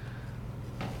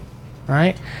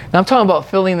 Right? Now I'm talking about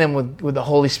filling them with the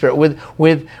Holy Spirit, with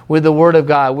the Word of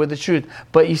God, with the truth.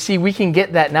 But you see, we can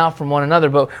get that now from one another.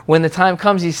 But when the time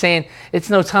comes, he's saying, it's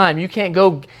no time. You can't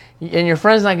go, and your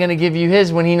friend's not going to give you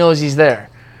his when he knows he's there.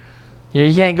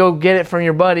 You can't go get it from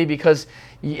your buddy because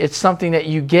it's something that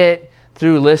you get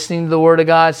through listening to the Word of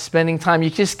God, spending time. You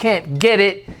just can't get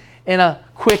it in a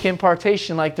quick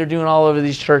impartation like they're doing all over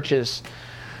these churches.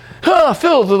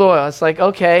 Filled with oil. It's like,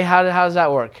 okay, how does that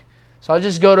work? So I'll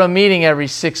just go to a meeting every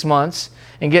 6 months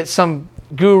and get some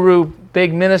guru,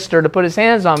 big minister to put his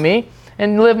hands on me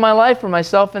and live my life for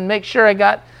myself and make sure I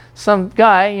got some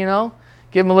guy,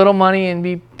 give him a little money and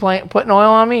be putting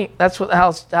oil on me. That's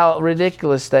how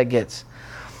ridiculous that gets.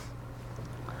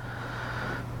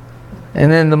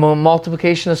 And then the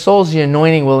multiplication of souls, the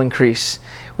anointing will increase.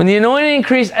 When the anointing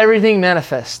increases, everything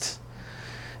manifests.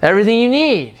 Everything you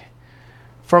need.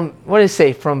 From, what does it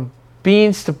say? From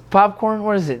beans to popcorn?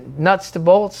 What is it? Nuts to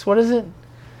bolts? What is it?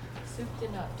 Soup to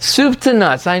nuts. Soup to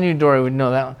nuts. I knew Dory would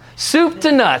know that one. Soup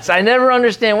to nuts. I never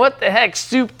understand what the heck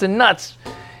soup to nuts.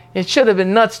 It should have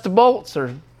been nuts to bolts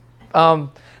or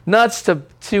nuts to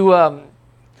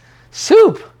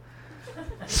soup.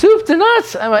 Soup to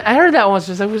nuts. I heard that once.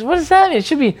 I was like, what does that mean? It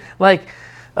should be like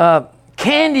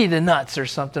candy to nuts or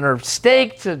something, or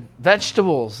steak to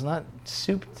vegetables, not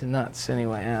soup to nuts.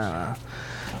 Anyway, I don't know.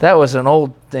 That was an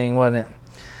old thing, wasn't it?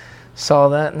 Saw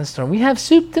that in the store. We have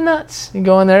soup to nuts. You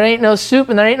go in there ain't no soup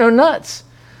and there ain't no nuts.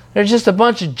 There's just a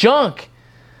bunch of junk.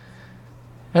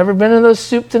 Ever been in those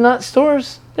soup to nut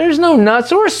stores? There's no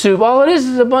nuts or soup. All it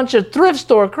is a bunch of thrift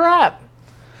store crap.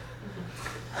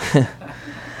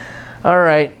 All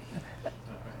right.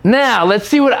 Now, let's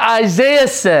see what Isaiah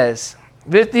says.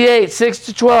 58, 6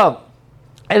 to 12.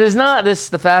 It is not this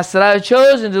the fast that I have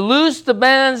chosen, to loose the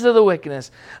bands of the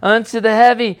wickedness, unto the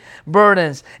heavy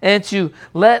burdens, and to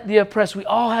let the oppressed. We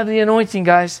all have the anointing,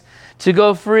 guys, to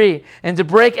go free and to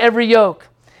break every yoke.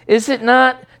 Is it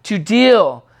not to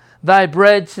deal thy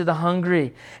bread to the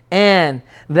hungry, and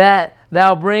that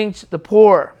thou bring the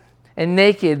poor, and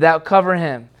naked thou cover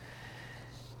him,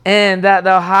 and that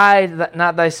thou hide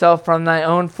not thyself from thy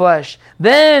own flesh?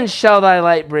 Then shall thy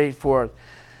light break forth.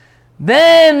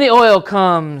 Then the oil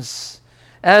comes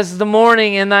as the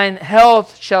morning, and thine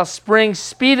health shall spring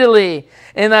speedily,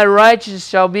 and thy righteousness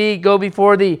shall go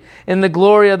before thee, and the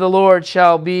glory of the Lord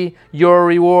shall be your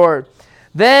reward.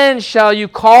 Then shall you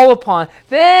call upon,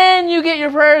 then you get your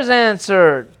prayers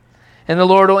answered, and the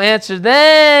Lord will answer.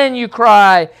 Then you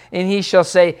cry, and he shall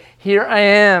say, here I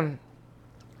am.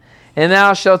 And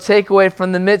thou shalt take away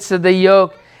from the midst of the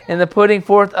yoke, and the putting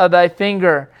forth of thy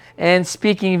finger, and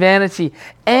speaking vanity.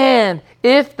 And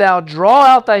if thou draw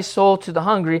out thy soul to the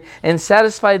hungry, and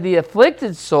satisfy the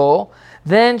afflicted soul,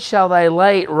 then shall thy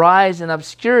light rise in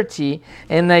obscurity,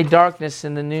 and thy darkness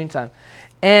in the noontime.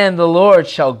 And the Lord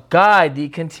shall guide thee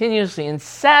continuously, and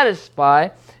satisfy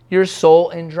your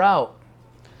soul in drought,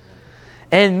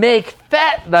 and make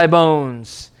fat thy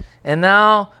bones. And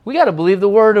now, we got to believe the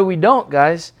word or we don't,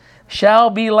 guys. Shall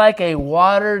be like a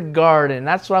watered garden.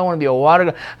 That's what I want to be, a watered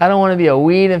garden. I don't want to be a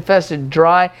weed-infested,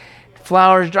 dry,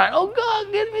 flowers dry. Oh,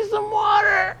 God, give me some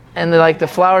water. And the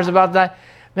flower's about to die.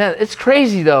 Man, it's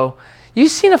crazy, though.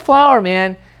 You've seen a flower,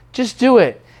 man. Just do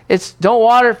it. Don't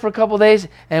water it for a couple days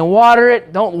and water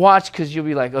it. Don't watch because you'll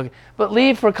be like, okay. But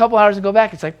leave for a couple hours and go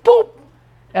back. It's like, boop,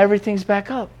 everything's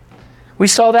back up. We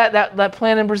saw that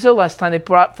plant in Brazil last time. They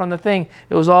brought from the thing.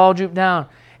 It was all drooped down.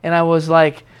 And I was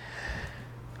like,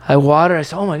 I watered. I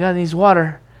said, oh my God, it needs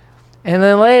water. And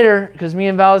then later, because me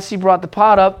and Valicy brought the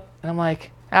pot up, and I'm like,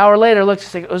 an hour later, it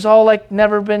looks like it was all like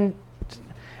never been.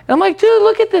 And I'm like, dude,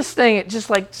 look at this thing. It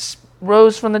just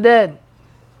rose from the dead.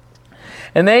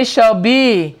 And they shall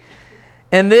build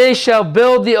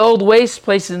the old waste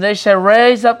places, and they shall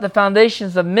raise up the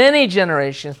foundations of many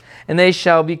generations, and they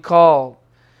shall be called.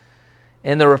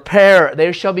 And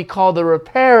they shall be called the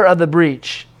repairer of the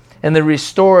breach, and the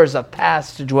restorers of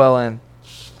paths to dwell in.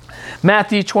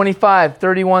 Matthew 25,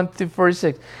 31 through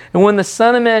 46. And when the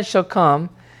Son of Man shall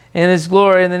come in his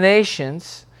glory in the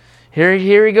nations, here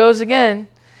he goes again,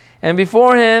 and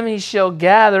before him he shall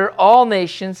gather all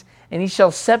nations, and he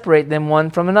shall separate them one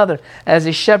from another, as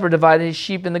a shepherd divided his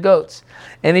sheep and the goats.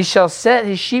 And he shall set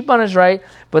his sheep on his right,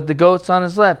 but the goats on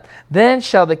his left. Then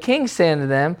shall the king say unto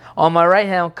them, on my right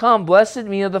hand, come, blessed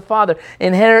me of the Father,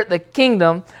 inherit the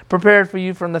kingdom prepared for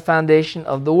you from the foundation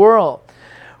of the world.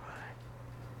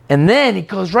 And then he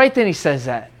goes right then he says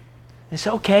that. And say,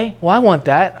 okay, well, I want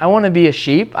that. I want to be a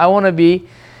sheep. I want to be.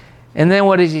 And then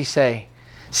what does he say?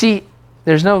 See,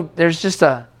 there's just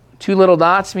two little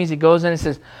dots. Means he goes in and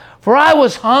says, for I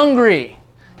was hungry.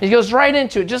 He goes right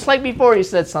into it, just like before he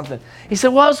said something. He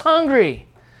said, well, I was hungry.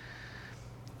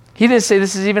 He didn't say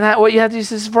this is even what you have to do. He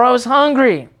says, for I was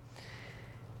hungry,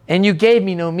 and you gave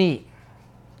me no meat.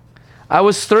 I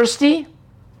was thirsty,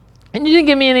 and you didn't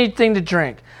give me anything to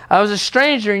drink. I was a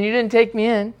stranger, and you didn't take me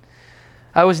in.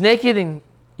 I was naked, and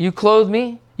you clothed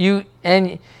me.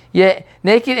 Naked,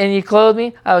 and you clothed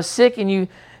me. I was sick, and you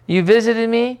visited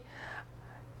me.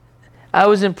 I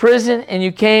was in prison, and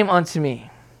you came unto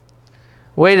me.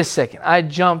 Wait a second. I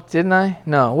jumped, didn't I?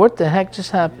 No. What the heck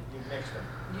just happened?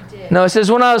 You did. No, it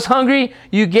says, when I was hungry,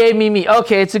 you gave me meat.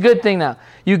 Okay, it's a good thing now.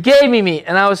 You gave me meat,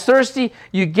 and I was thirsty.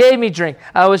 You gave me drink.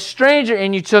 I was a stranger,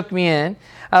 and you took me in.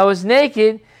 I was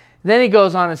naked. Then he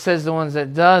goes on and says the ones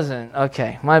that doesn't.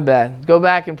 Okay, my bad. Go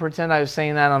back and pretend I was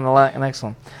saying that on the next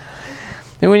one.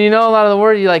 And when you know a lot of the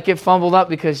word, you like get fumbled up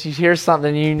because you hear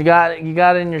something, you got it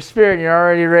in your spirit, and you're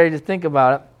already ready to think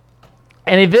about it.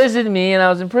 And he visited me, and I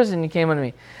was in prison, and he came unto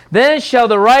me. Then shall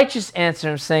the righteous answer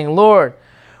him, saying, Lord,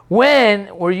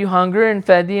 when were you hungry and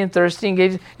fed thee and thirsty and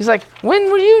gave thee? He's like,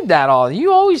 when were you that all?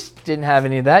 You always didn't have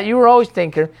any of that. You were always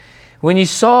taking care. When you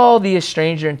saw thee a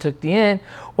stranger and took thee in,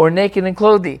 or naked and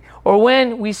clothed thee, or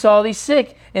when we saw thee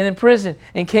sick and in prison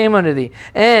and came unto thee.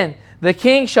 And the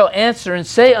king shall answer and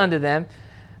say unto them,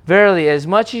 verily, as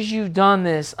much as you've done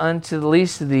this unto the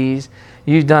least of these,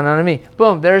 you've done unto me.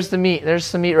 Boom, there's the meat. There's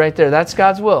some meat right there. That's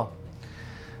God's will.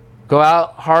 Go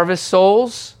out, harvest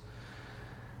souls.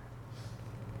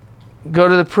 Go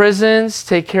to the prisons,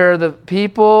 take care of the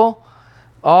people.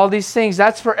 All these things,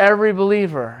 that's for every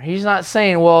believer. He's not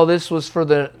saying, well, this was for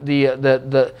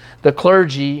the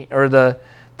clergy or the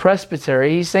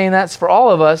presbytery. He's saying that's for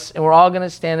all of us, and we're all going to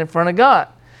stand in front of God.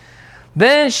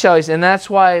 Then shall he, and that's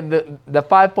why the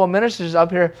fivefold ministers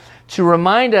up here to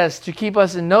remind us, to keep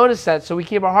us in notice that, so we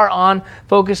keep our heart on,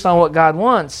 focused on what God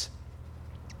wants.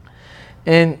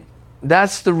 And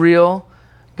that's the real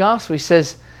gospel. He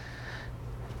says,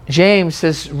 James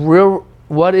says,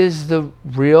 what is the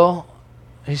real?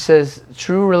 He says,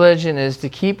 true religion is to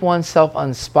keep oneself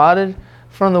unspotted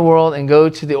from the world and go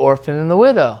to the orphan and the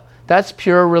widow. That's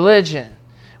pure religion.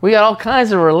 We got all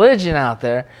kinds of religion out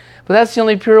there, but that's the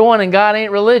only pure one, and God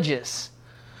ain't religious.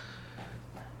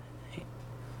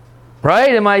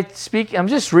 Right? I'm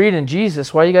just reading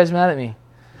Jesus. Why are you guys mad at me?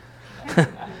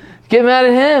 Get mad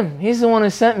at him. He's the one who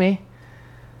sent me.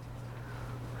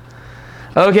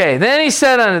 Okay, then he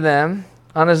said unto them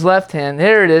on his left hand,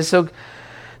 here it is, so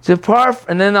depart,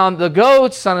 and then on the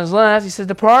goats on his left, he said,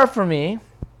 depart from me.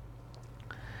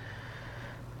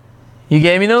 You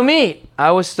gave me no meat.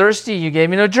 I was thirsty. You gave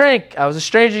me no drink. I was a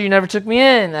stranger. You never took me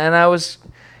in. And I was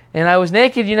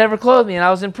naked. You never clothed me. And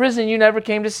I was in prison. You never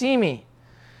came to see me.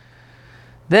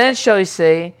 Then shall he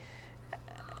say,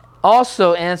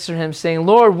 also answer him, saying,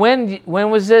 Lord, when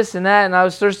was this and that? And I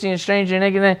was thirsty and stranger and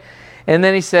naked. And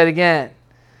then he said again,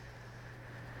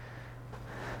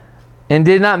 and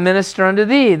did not minister unto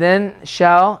thee. Then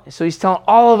shall, so he's telling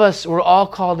all of us, we're all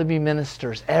called to be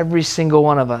ministers, every single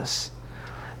one of us.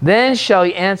 Then shall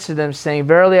he answer them, saying,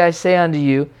 verily I say unto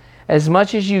you, as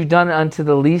much as you've done unto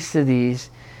the least of these,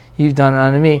 you've done it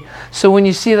unto me. So when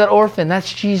you see that orphan,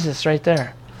 that's Jesus right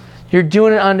there. You're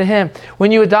doing it unto him.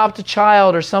 When you adopt a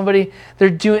child or somebody, they're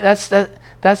doing that's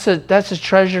a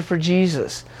treasure for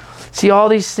Jesus. See, all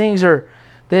these things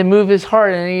they move his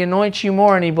heart, and he anoints you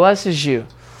more and he blesses you.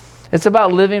 It's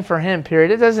about living for him,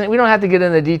 period. We don't have to get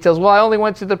into the details. Well, I only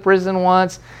went to the prison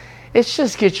once. It's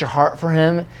just get your heart for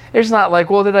him. It's not like,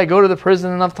 well, did I go to the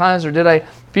prison enough times or did I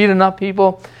feed enough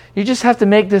people? You just have to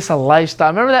make this a lifestyle.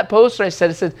 Remember that poster I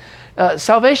said? It said,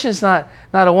 salvation is not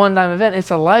a one-time event.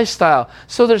 It's a lifestyle.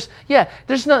 So there's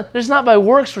not by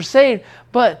works we're saved,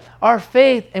 but our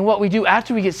faith and what we do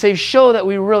after we get saved show that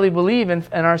we really believe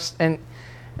and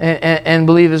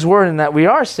believe his word and that we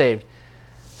are saved.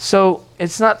 So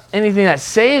it's not anything that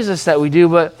saves us that we do,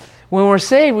 but when we're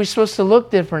saved, we're supposed to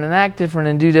look different and act different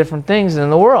and do different things in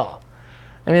the world.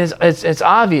 I mean, it's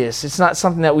obvious. It's not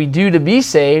something that we do to be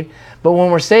saved, but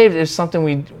when we're saved, it's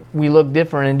something we look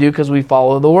different and do because we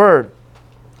follow the word.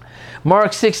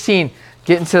 Mark 16,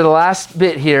 getting to the last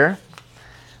bit here.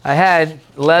 I had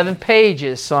 11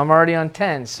 pages, so I'm already on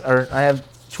 10, or I have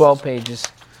 12 pages.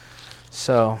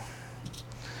 So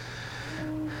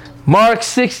Mark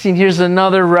 16, here's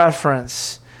another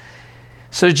reference.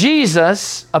 So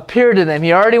Jesus appeared to them.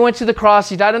 He already went to the cross.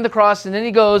 He died on the cross, and then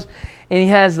he goes, and he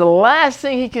has the last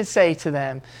thing he can say to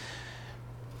them.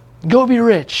 Go be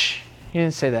rich. He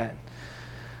didn't say that.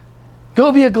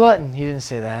 Go be a glutton. He didn't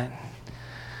say that.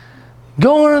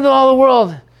 Go into all the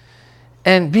world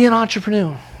and be an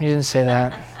entrepreneur. He didn't say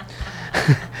that.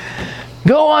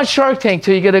 Go on Shark Tank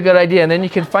till you get a good idea, and then you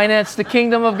can finance the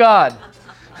kingdom of God.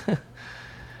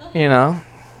 You know.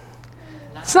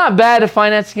 It's not bad to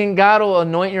finance. God will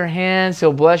anoint your hands.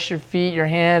 He'll bless your feet, your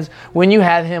hands, when you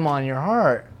have him on your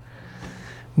heart.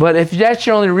 But if that's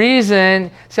your only reason,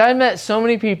 see, I've met so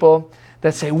many people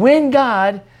that say, he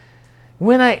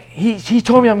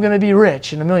told me I'm going to be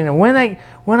rich and a millionaire.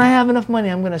 When I have enough money,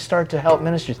 I'm going to start to help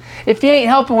ministries. If you ain't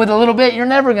helping with a little bit, you're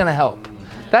never going to help.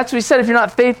 That's what he said. If you're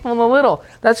not faithful in the little,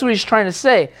 that's what he's trying to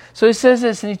say. So he says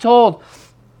this, and he told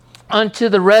unto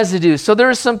the residue. So there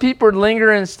are some people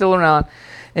lingering still around,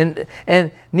 and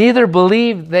neither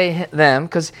believe they them,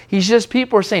 because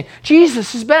people are saying,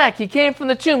 Jesus is back. He came from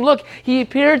the tomb. Look, he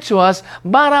appeared to us.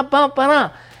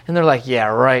 Ba-da-ba-ba-da. And they're like, yeah,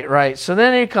 right. So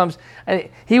then he comes.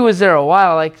 He was there a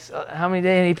while, like how many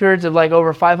days? And he appeared to like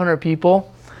over 500 people.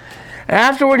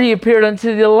 Afterward, he appeared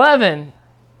unto the 11.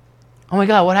 Oh my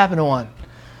God, what happened to one?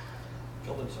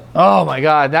 Oh my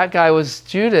God, that guy was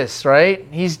Judas, right?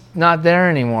 He's not there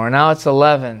anymore. Now it's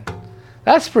 11.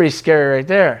 That's pretty scary right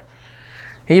there.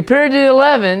 He appeared to the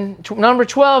 11. Number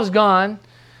 12's gone.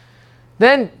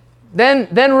 Then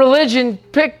religion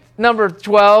picked number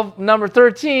 12, number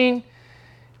 13,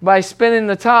 by spinning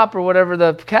the top or whatever,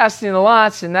 the casting the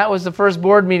lots, and that was the first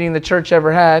board meeting the church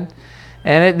ever had.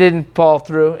 And it didn't fall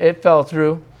through. It fell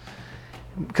through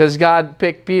because God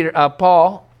picked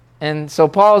Paul. And so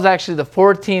Paul is actually the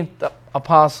 14th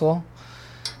apostle.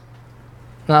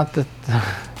 Not the...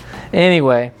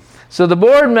 Anyway. So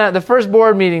the first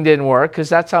board meeting didn't work because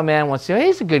that's how man wants to. Hey,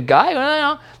 he's a good guy.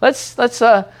 Well, let's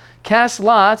cast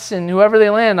lots, and whoever they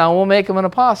land on, we'll make him an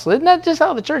apostle. Isn't that just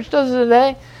how the church does it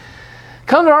today?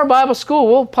 Come to our Bible school.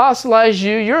 We'll apostolize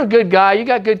you. You're a good guy. You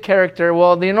got good character.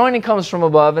 Well, the anointing comes from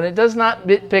above, and it does not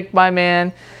get picked by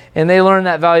man. And they learned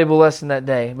that valuable lesson that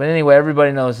day. But anyway,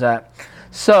 everybody knows that.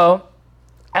 So,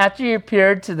 after he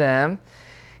appeared to them,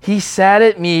 he sat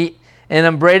at meat and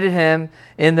upbraided him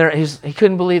in he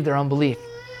couldn't believe their unbelief.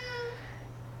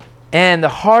 And the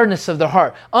hardness of their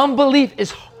heart.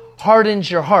 Unbelief hardens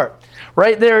your heart.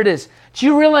 Right there it is. Do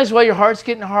you realize why your heart's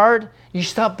getting hard? You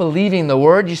stop believing the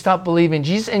Word, you stop believing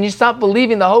Jesus, and you stop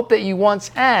believing the hope that you once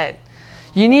had.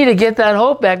 You need to get that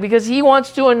hope back because He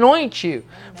wants to anoint you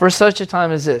for such a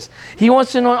time as this. He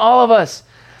wants to anoint all of us.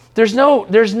 It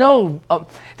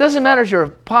doesn't matter if you're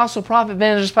apostle, prophet,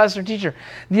 evangelist, pastor, teacher.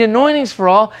 The anointing's for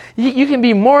all. You can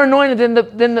be more anointed than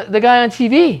the guy on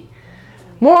TV.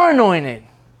 More anointed.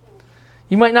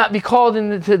 You might not be called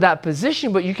into that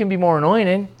position, but you can be more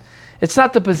anointed. It's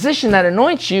not the position that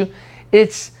anoints you.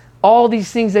 It's all these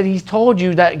things that He's told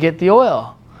you that get the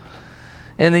oil.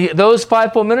 And those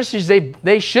fivefold ministries,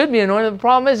 they should be anointed. The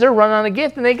problem is they're running on a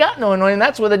gift and they got no anointing.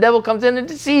 That's where the devil comes in and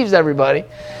deceives everybody.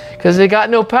 Because they got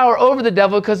no power over the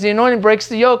devil because the anointing breaks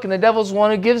the yoke and the devil's the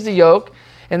one who gives the yoke.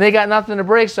 And they got nothing to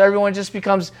break, so everyone just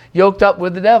becomes yoked up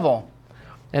with the devil.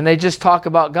 And they just talk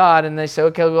about God and they say,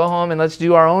 okay, we'll go home and let's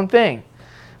do our own thing.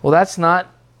 Well, that's not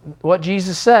what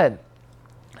Jesus said.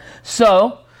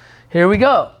 So, here we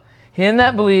go. Him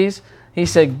that believes, he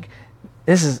said,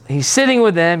 he's sitting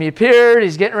with them, he appeared,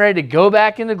 he's getting ready to go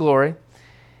back into glory.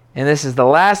 And this is the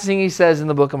last thing he says in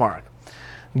the book of Mark.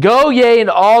 Go ye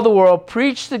into all the world,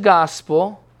 preach the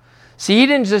gospel. See, he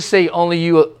didn't just say only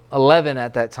you 11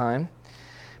 at that time.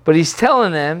 But he's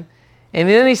telling them, and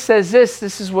then he says this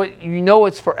is what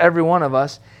it's for every one of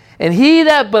us. And he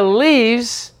that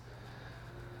believes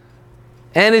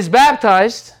and is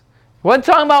baptized, he wasn't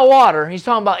talking about water, he's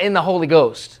talking about in the Holy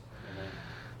Ghost,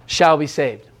 shall be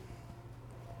saved.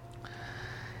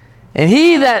 And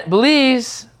he that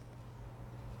believes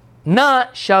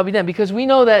not shall be damned. Because we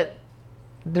know that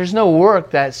there's no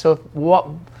work that,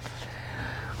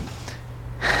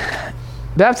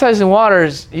 baptized in water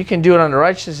is, you can do it under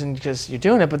righteousness because you're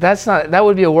doing it, but that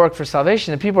would be a work for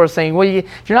salvation. And people are saying, well,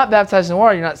 if you're not baptized in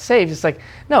water, you're not saved. It's like,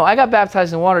 no, I got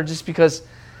baptized in water just because,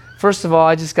 first of all,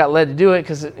 I just got led to do it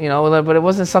because, but it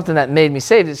wasn't something that made me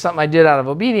saved. It's something I did out of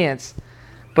obedience.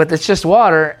 But it's just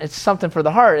water. It's something for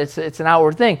the heart. It's an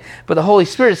outward thing. But the Holy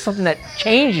Spirit is something that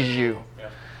changes you.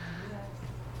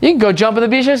 You can go jump on the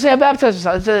beach and say, I'm baptized.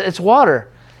 It's water.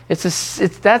 That's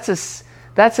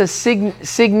a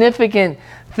significant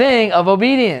thing of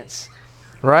obedience,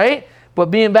 right?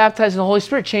 But being baptized in the Holy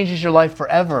Spirit changes your life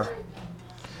forever.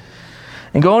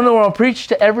 And go into the world, preach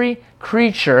to every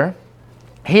creature.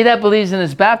 He that believes and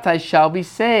is baptized shall be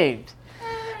saved.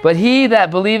 But he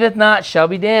that believeth not shall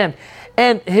be damned.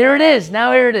 And here it is.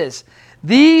 Now here it is.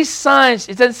 These signs,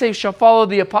 it doesn't say shall follow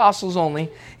the apostles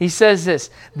only. He says this.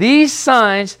 These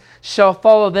signs shall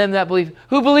follow them that believe.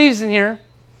 Who believes in here?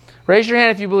 Raise your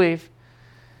hand if you believe.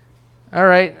 All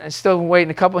right. I'm still waiting.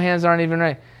 A couple hands aren't even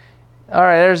right. All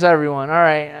right. There's everyone. All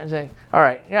right. All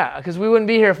right. Yeah. Because we wouldn't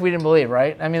be here if we didn't believe,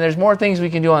 right? I mean, there's more things we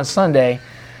can do on Sunday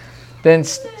than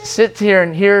sit here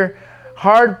and hear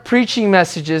hard preaching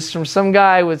messages from some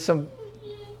guy with some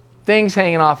things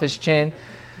hanging off his chin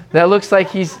that looks like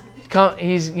he's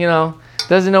doesn't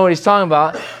know what he's talking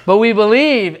about. But we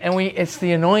believe, and it's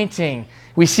the anointing.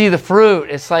 We see the fruit.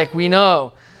 It's like we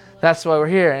know. That's why we're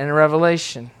here in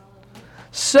Revelation.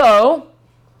 So,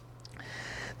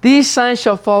 these signs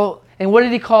shall follow. And what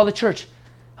did he call the church?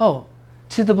 Oh,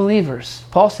 to the believers.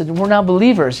 Paul said, we're now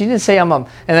believers. He didn't say and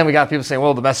then we got people saying,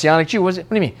 well, the Messianic Jew. What do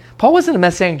you mean? Paul wasn't a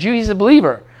Messianic Jew. He's a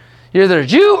believer. You're either a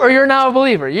Jew or you're now a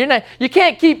believer. You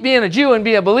can't keep being a Jew and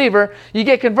be a believer. You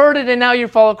get converted and now you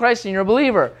follow Christ and you're a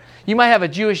believer. You might have a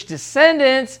Jewish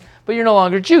descendants, but you're no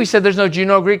longer Jew. He said there's no Jew,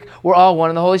 no Greek. We're all one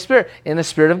in the Holy Spirit, in the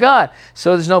Spirit of God.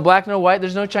 So there's no black, no white.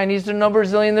 There's no Chinese, there's no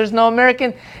Brazilian, there's no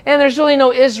American, and there's really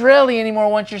no Israeli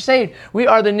anymore once you're saved. We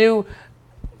are the new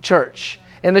church.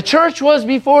 And the church was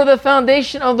before the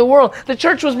foundation of the world. The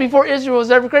church was before Israel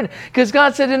was ever created. Because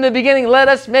God said in the beginning, let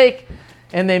us make.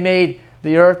 And they made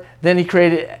the earth. Then he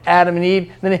created Adam and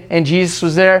Eve. And Jesus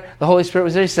was there. The Holy Spirit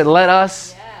was there. He said, let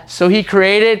us. Yeah. So he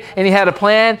created and he had a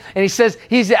plan. And he says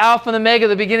he's the Alpha and the Omega,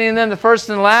 the beginning and then the first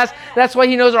and the last. That's why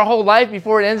he knows our whole life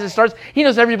before it ends and starts. He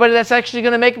knows everybody that's actually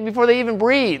going to make it before they even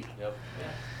breathe. Yep.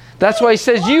 That's why he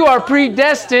says you are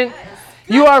predestined.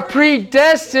 You are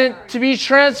predestined to be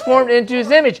transformed into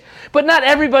his image. But not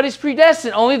everybody's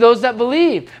predestined, only those that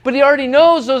believe. But he already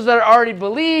knows those that already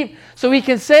believe, so he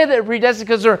can say that they're predestined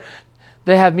because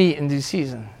they have meat in due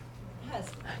season. Yes.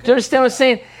 Do you understand what I'm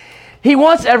saying? He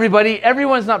wants everybody.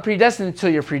 Everyone's not predestined until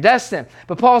you're predestined.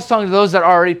 But Paul's talking to those that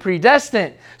are already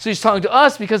predestined. So he's talking to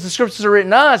us because the scriptures are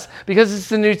written to us, because it's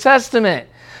the New Testament.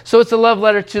 So it's a love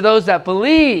letter to those that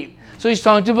believe. So he's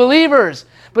talking to believers.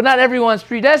 But not everyone's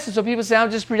predestined. So people say, I'm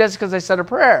just predestined because I said a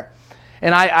prayer.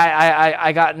 And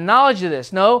I got knowledge of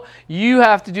this. No, you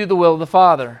have to do the will of the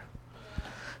Father.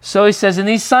 So he says, and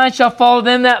these signs shall follow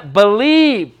them that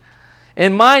believe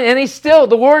in mine. And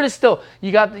the word is still.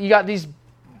 You got these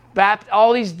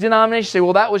all these denominations say,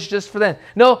 well, that was just for them.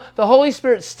 No, the Holy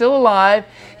Spirit's still alive.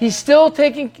 He's still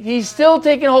taking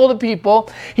hold of people.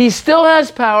 He still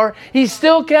has power. He's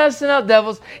still casting out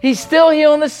devils. He's still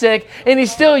healing the sick. And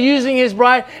he's still using his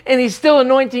bride. And he's still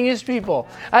anointing his people.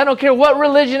 I don't care what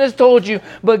religion has told you,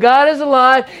 but God is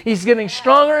alive. He's getting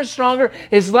stronger and stronger.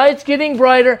 His light's getting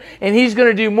brighter. And he's going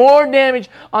to do more damage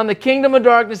on the kingdom of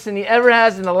darkness than he ever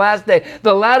has in the last day.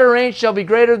 The latter rain shall be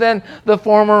greater than the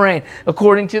former rain,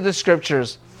 according to the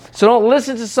scriptures. So don't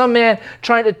listen to some man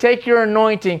trying to take your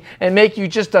anointing and make you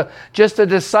just a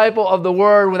disciple of the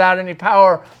word without any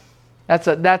power. That's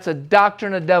a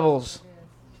doctrine of devils.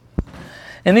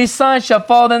 And these signs shall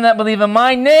follow them that believe in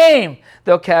my name.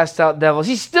 They'll cast out devils.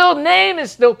 His name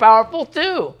is still powerful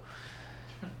too.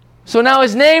 So now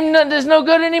his name is no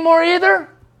good anymore either.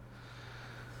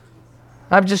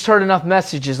 I've just heard enough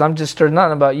messages. I'm just heard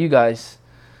nothing about you guys.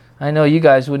 I know you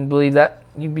guys wouldn't believe that.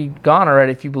 You'd be gone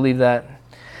already if you believe that.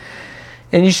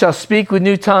 And you shall speak with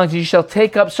new tongues. You shall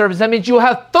take up serpents. That means you'll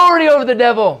have authority over the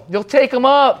devil. You'll take them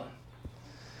up.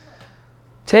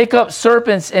 Take up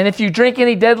serpents. And if you drink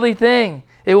any deadly thing,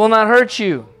 it will not hurt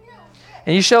you.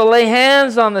 And you shall lay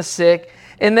hands on the sick,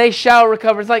 and they shall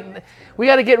recover. It's like we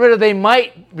got to get rid of they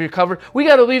might recover. We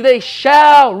got to believe they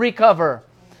shall recover.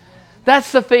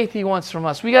 That's the faith he wants from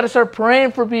us. We got to start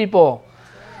praying for people.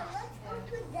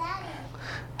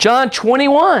 John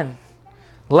 21,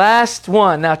 last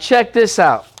one. Now check this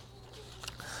out.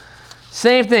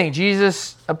 Same thing.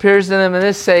 Jesus appears to them in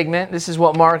this segment. This is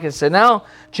what Mark has said. Now,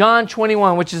 John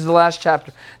 21, which is the last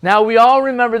chapter. Now, we all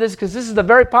remember this because this is a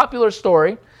very popular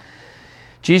story.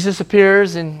 Jesus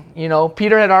appears and,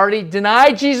 Peter had already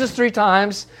denied Jesus 3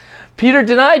 times. Peter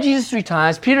denied Jesus 3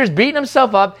 times. Peter's beating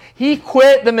himself up. He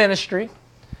quit the ministry.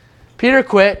 Peter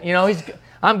quit.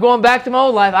 I'm going back to my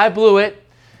old life. I blew it.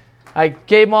 I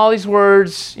gave him all these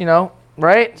words,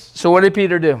 right? So what did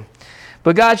Peter do?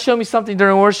 But God showed me something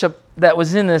during worship that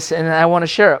was in this, and I want to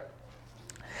share it.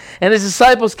 And his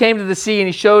disciples came to the sea,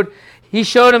 and he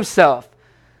showed himself.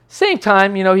 Same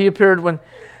time, he appeared when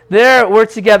there were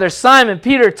together Simon,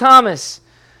 Peter, Thomas,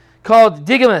 called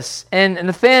Didymus, and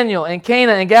Nathanael, and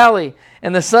Cana, and Galilee,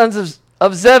 and the sons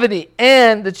of Zebedee,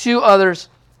 and the two other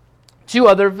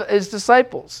of his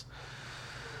disciples.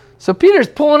 So Peter's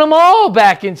pulling them all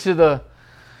back into the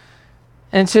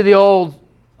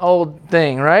old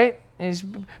thing, right?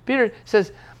 Peter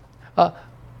said,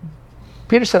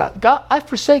 God, I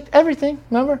forsake everything,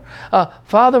 remember?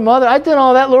 Father, mother, I did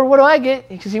all that, Lord, what do I get?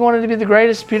 Because he wanted to be the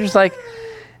greatest. Peter's like,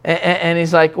 and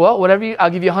he's like, well, whatever I'll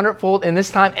give you 100-fold in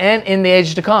this time and in the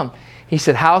age to come. He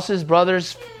said, houses,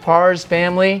 brothers, cars,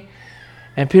 family.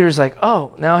 And Peter's like,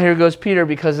 oh, now here goes Peter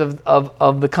because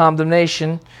of the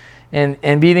condemnation.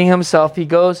 And beating himself, he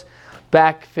goes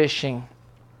back fishing.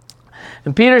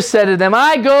 And Peter said to them,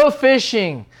 I go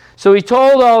fishing. So he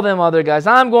told all them other guys,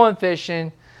 I'm going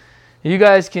fishing. You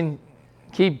guys can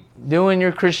keep doing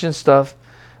your Christian stuff.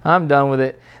 I'm done with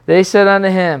it. They said unto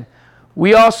him,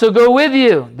 we also go with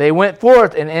you. They went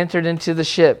forth and entered into the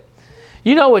ship.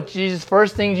 You know what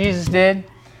first thing Jesus did?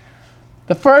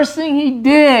 The first thing he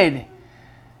did,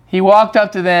 he walked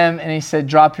up to them and he said,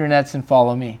 drop your nets and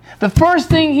follow me. The first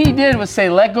thing he did was say,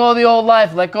 let go of the old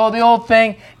life, let go of the old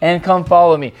thing, and come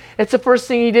follow me. It's the first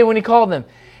thing he did when he called them.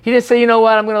 He didn't say, you know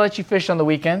what, I'm going to let you fish on the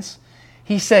weekends.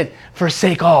 He said,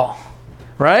 forsake all.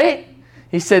 Right?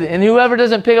 He said, and whoever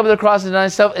doesn't pick up their cross and deny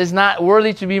himself is not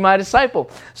worthy to be my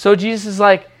disciple. So Jesus is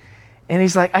like, and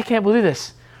he's like, I can't believe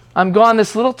this. I'm gone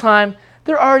this little time.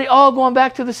 They're already all going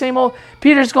back to the same old.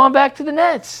 Peter's going back to the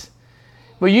nets.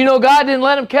 But you know God didn't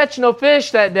let him catch no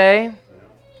fish that day.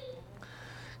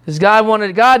 Because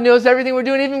God knows everything we're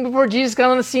doing. Even before Jesus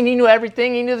got on the scene, he knew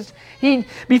everything. He knew this.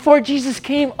 Before Jesus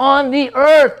came on the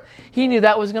earth, he knew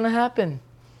that was going to happen.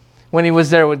 When he was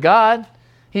there with God,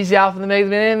 he's the Alpha and the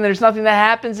Omega, and there's nothing that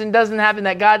happens and doesn't happen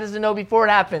that God doesn't know before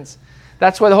it happens.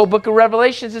 That's why the whole book of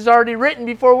Revelations is already written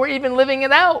before we're even living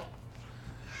it out.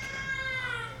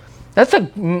 That's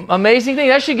an amazing thing.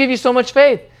 That should give you so much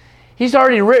faith. He's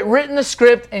already written the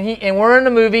script, and we're in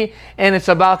the movie, and it's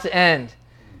about to end.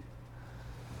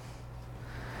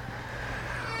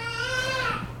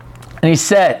 And he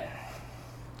said,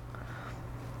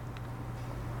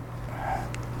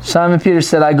 Simon Peter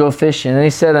said, I go fishing. And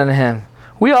he said unto him,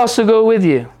 we also go with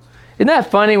you. Isn't that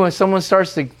funny when someone's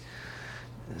like,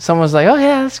 oh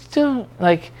yeah, let's do it.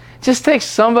 Like, just takes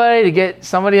somebody to get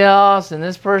somebody else and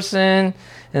this person,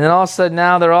 and then all of a sudden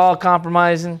now they're all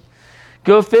compromising.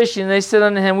 Go fishing. And they said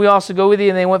unto him, we also go with you.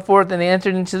 And they went forth and they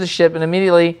entered into the ship, and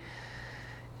immediately,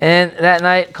 and that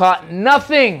night caught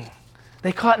nothing.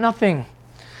 They caught nothing.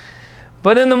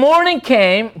 But in the morning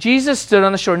came, Jesus stood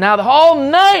on the shore. Now the whole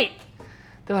night,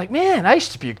 they're like, man, I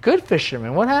used to be a good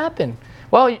fisherman. What happened?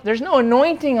 Well, there's no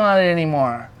anointing on it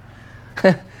anymore.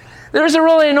 There's a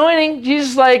really anointing.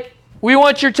 Jesus is like, we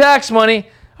want your tax money.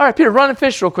 All right, Peter, run and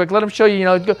fish real quick. Let him show you,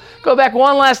 go back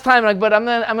one last time. Like, but I'm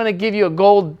gonna give you a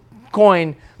gold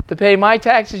coin to pay my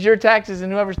taxes, your taxes,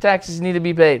 and whoever's taxes need to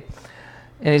be paid.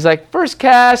 And he's like, first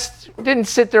cast, didn't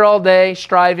sit there all day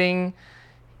striving.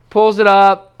 Pulls it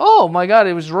up. Oh my God,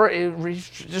 it was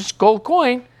just gold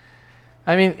coin.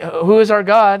 I mean, who is our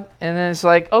God? And then it's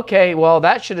like, okay, well,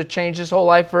 that should have changed his whole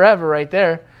life forever right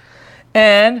there.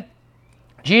 And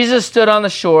Jesus stood on the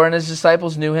shore, and his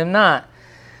disciples knew him not,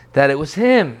 that it was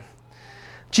him.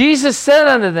 Jesus said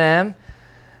unto them,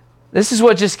 this is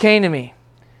what just came to me.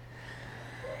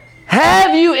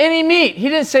 Have you any meat? He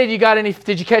didn't say, did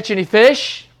you catch any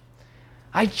fish?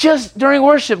 During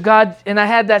worship, God, and I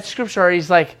had that scripture already, he's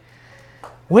like,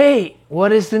 wait,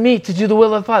 what is the meat? To do the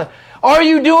will of the Father. Are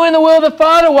you doing the will of the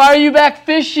Father? Why are you back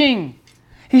fishing?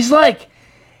 He's like,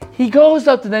 he goes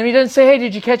up to them. He doesn't say, hey,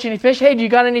 did you catch any fish? Hey, do you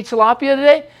got any tilapia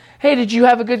today? Hey, did you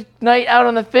have a good night out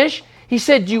on the fish? He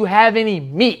said, do you have any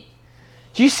meat?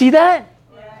 Do you see that?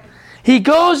 Yeah. He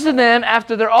goes to them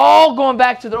after they're all going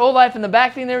back to their old life and the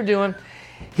back thing they were doing.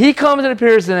 He comes and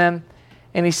appears to them,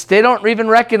 and they don't even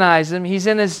recognize him. He's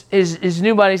in his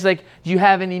new body. He's like, do you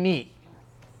have any meat?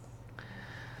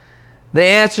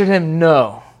 They answered him,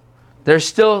 no. They're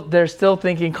still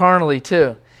thinking carnally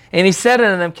too. And he said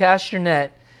unto them, cast your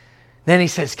net. Then he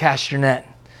says, cast your net.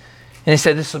 And he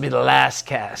said, this will be the last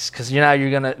cast, because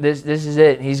this is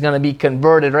it. He's gonna be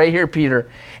converted right here, Peter.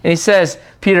 And he says,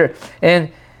 Peter, and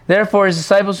therefore his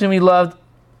disciples whom he loved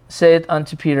said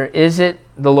unto Peter, is it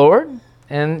the Lord?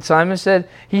 And Simon said,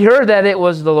 he heard that it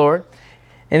was the Lord.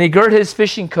 And he girt his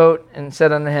fishing coat and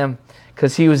said unto him,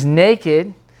 because he was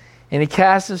naked, and he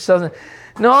cast himself in.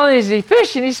 Not only is he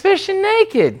fishing, he's fishing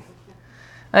naked.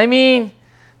 I mean,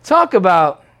 talk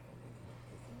about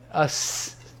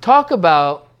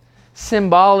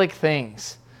symbolic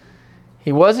things.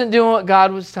 He wasn't doing what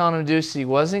God was telling him to do, so he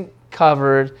wasn't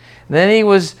covered. Then he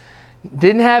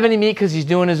didn't have any meat because he's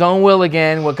doing his own will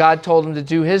again, what God told him to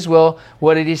do, his will.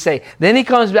 What did he say? Then he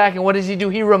comes back, and what does he do?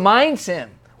 He reminds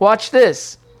him. Watch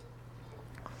this.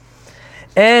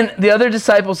 And the other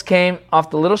disciples came off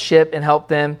the little ship and helped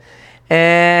them.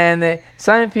 And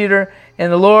Simon Peter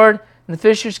and the Lord and the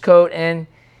fisher's coat. And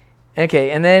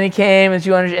then he came,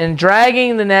 and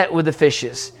dragging the net with the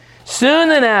fishes. Soon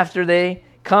then after they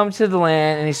come to the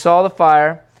land, and he saw the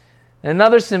fire. And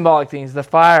another symbolic thing is the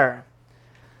fire.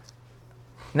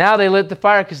 Now they lit the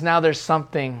fire because now there's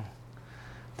something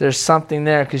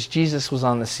there because Jesus was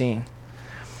on the scene.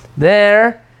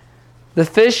 There, the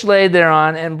fish laid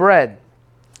thereon and bread.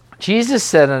 Jesus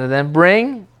said unto them,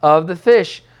 bring of the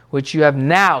fish which you have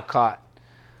now caught.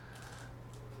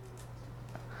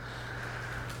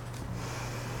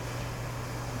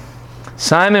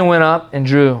 Simon went up and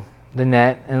drew the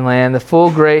net and land the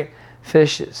full great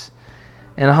fishes,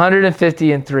 and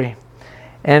 153.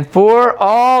 And for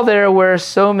all there were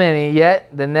so many, yet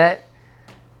the net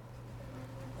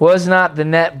was not the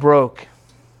net broken.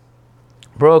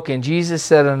 Jesus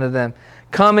said unto them,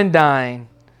 come and dine.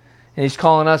 And he's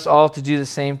calling us all to do the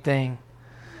same thing.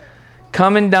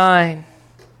 Come and dine.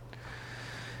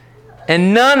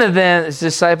 And none of them, his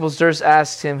disciples, durst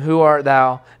ask him, who art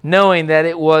thou? Knowing that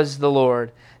it was the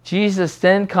Lord. Jesus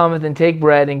then cometh and take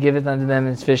bread and giveth unto them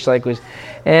in fish likewise.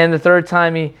 And the third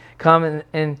time he come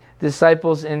and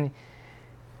disciples, and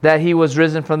that he was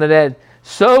risen from the dead.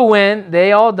 So when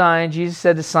they all dined, Jesus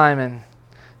said to Simon,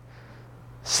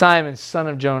 Simon, son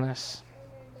of Jonas,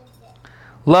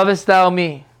 lovest thou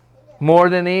me more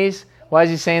than these? Why is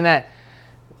he saying that?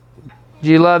 Do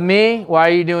you love me? Why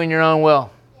are you doing your own will?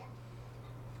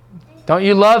 Don't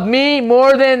you love me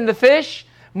more than the fish?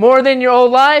 More than your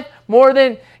old life? More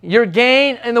than your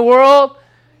gain in the world?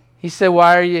 He said,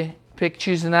 why are you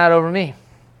choosing that over me?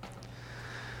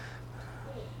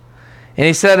 And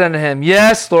he said unto him,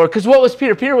 yes, Lord. Because what was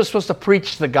Peter? Peter was supposed to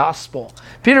preach the gospel.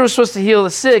 Peter was supposed to heal the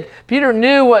sick. Peter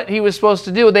knew what he was supposed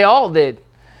to do. They all did.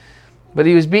 But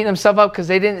he was beating himself up because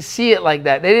they didn't see it like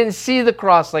that. They didn't see the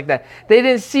cross like that. They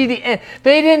didn't see the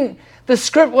end. The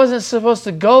script wasn't supposed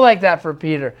to go like that for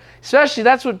Peter. Especially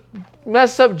that's what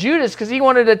messed up Judas, because he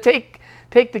wanted to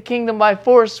take the kingdom by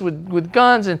force with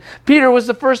guns. And Peter was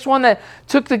the first one that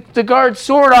took the guard's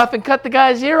sword off and cut the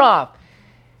guy's ear off.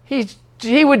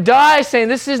 He would die saying,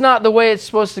 this is not the way it's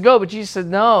supposed to go. But Jesus said,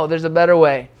 no, there's a better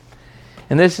way.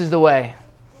 And this is the way.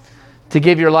 To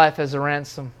give your life as a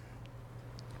ransom.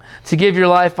 To give your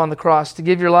life on the cross. To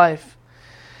give your life.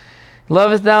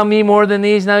 Lovest thou me more than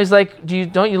these? Now he's like,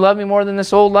 don't you love me more than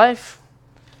this old life?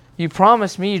 You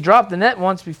promised me. You dropped the net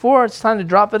once before. It's time to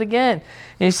drop it again.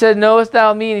 And he said, knowest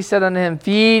thou me? And he said unto him,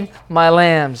 feed my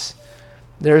lambs.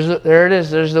 There it is.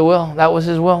 There's the will. That was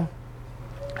his will.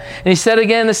 And he said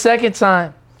again the second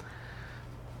time,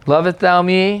 lovest thou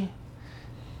me?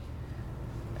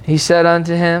 He said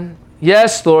unto him,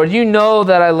 yes, Lord, you know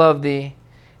that I love thee.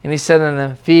 And he said unto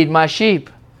him, feed my sheep.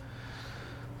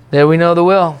 There we know the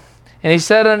will. And he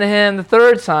said unto him the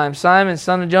third time, Simon,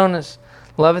 son of Jonas,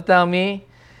 lovest thou me?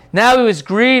 Now he was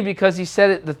grieved because he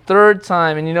said it the third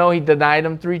time. And you know he denied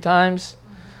him 3 times.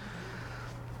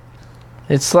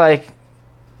 It's like,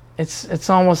 it's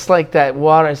almost like that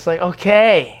water. It's like,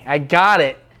 okay, I got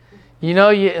it. You know,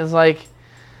 it's like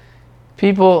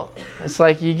people, it's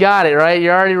like, you got it, right?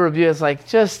 You're already reviewed. It's like,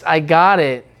 I got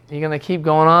it. You're going to keep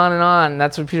going on and on. And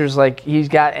that's what Peter's like. He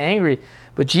got angry.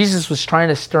 But Jesus was trying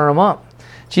to stir him up.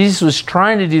 Jesus was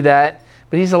trying to do that,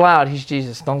 but he's allowed. He's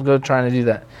Jesus. Don't go trying to do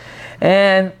that.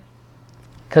 And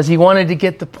because he wanted to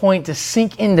get the point to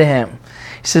sink into him.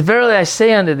 He said, verily I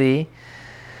say unto thee,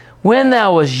 when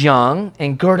thou wast young,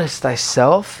 and girdest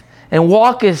thyself, and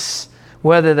walkest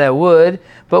whether thou would,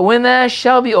 but when thou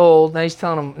shalt be old, now he's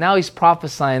telling him, now he's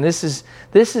prophesying, this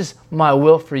is my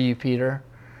will for you, Peter.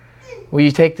 Will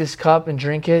you take this cup and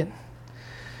drink it?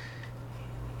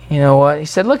 You know what? He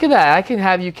said, look at that. I can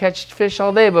have you catch fish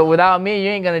all day, but without me, you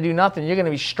ain't going to do nothing. You're going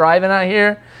to be striving out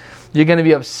here. You're going to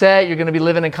be upset. You're going to be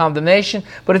living in condemnation.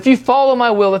 But if you follow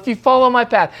my will, if you follow my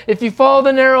path, if you follow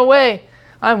the narrow way,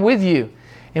 I'm with you.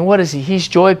 And what is he? He's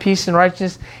joy, peace, and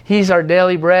righteousness. He's our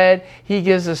daily bread. He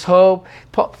gives us hope.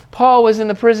 Paul was in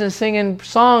the prison singing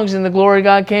songs, and the glory of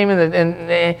God came. And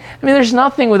I mean, there's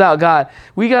nothing without God.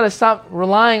 We got to stop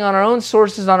relying on our own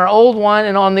sources, on our old wine,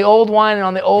 and on the old wine, and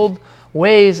on the old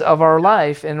ways of our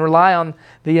life, and rely on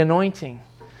the anointing.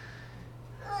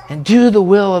 And do the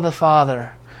will of the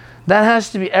Father. That has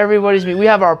to be everybody's meat. We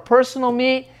have our personal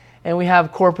meat, and we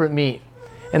have corporate meat.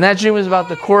 And that dream was about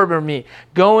the corporate meat,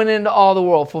 going into all the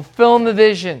world, fulfilling the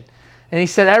vision. And he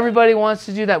said everybody wants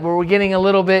to do that, but we're getting a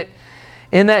little bit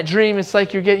in that dream. It's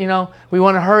like you're getting, we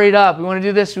want to hurry it up. We want to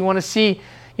do this. We want to see,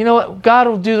 you know what? God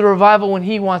will do the revival when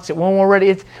he wants it, when we're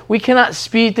ready. We cannot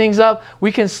speed things up.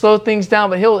 We can slow things down,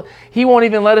 but he won't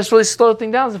even let us really slow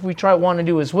things down if we want to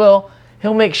do his will.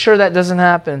 He'll make sure that doesn't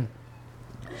happen.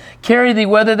 Carry thee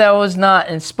whether thou was not,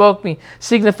 and spoke me,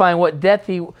 signifying what death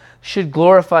he should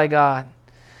glorify God.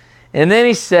 And then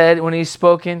he said, when he's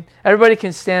spoken, everybody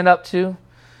can stand up too,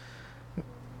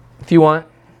 if you want.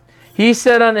 He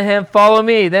said unto him, follow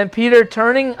me. Then Peter,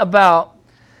 turning about,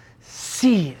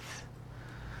 seeth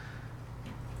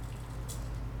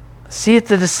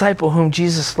the disciple whom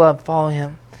Jesus loved, follow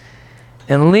him,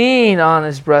 and leaned on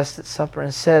his breast at supper,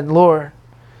 and said, Lord,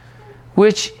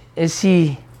 which is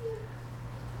he?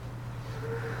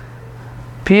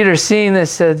 Peter, seeing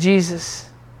this, said, Jesus,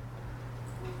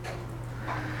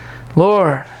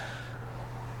 Lord,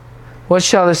 what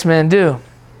shall this man do?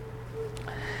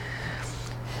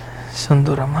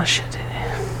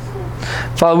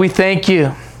 Father, we thank you.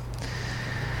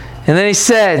 And then he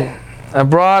said,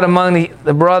 abroad among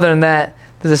the brethren that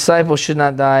the disciple should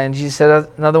not die. And Jesus said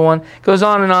another one. Goes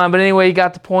on and on, but anyway, you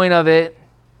got the point of it.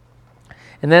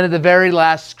 And then at the very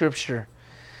last scripture,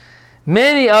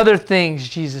 many other things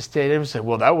Jesus did. Everyone said,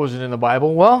 well, that wasn't in the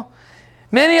Bible. Well,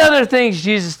 many other things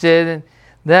Jesus did, and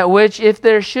that which, if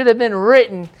there should have been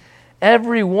written,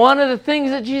 every one of the things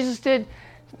that Jesus did,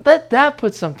 let that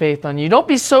put some faith on you. Don't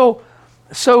be so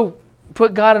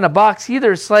put God in a box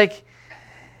either. It's like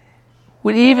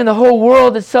when even the whole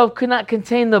world itself could not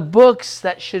contain the books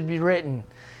that should be written.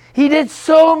 He did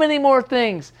so many more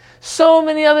things, so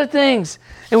many other things.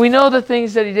 And we know the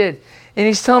things that he did. And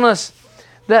he's telling us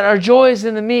that our joy is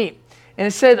in the meat. And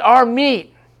it said our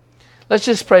meat. Let's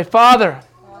just pray. Father,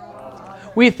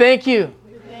 we thank you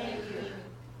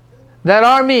that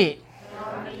our meat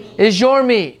is your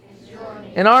meat.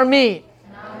 And our meat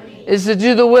is to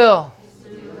do the will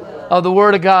of the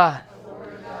Word of God.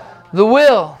 The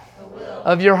will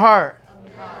of your heart.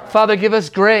 Father, give us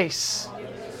grace.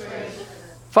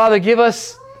 Father, give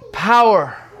us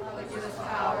power.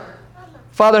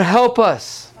 Father, help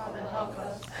us.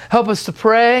 Help us to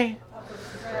pray.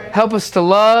 Help us to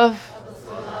love.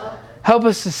 Help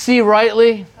us to see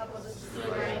rightly.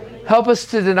 Help us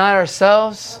to deny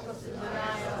ourselves.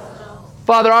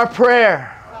 Father, our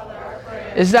prayer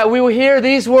is that we will hear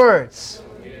these words.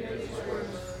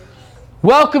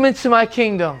 Welcome into my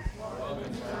kingdom.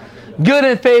 Good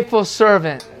and faithful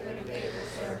servant.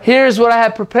 Here's what I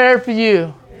have prepared for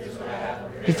you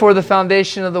before the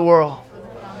foundation of the world.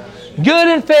 Good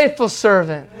and faithful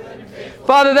servant.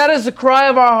 Father, that is the cry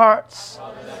of our hearts.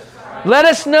 Let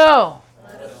us know.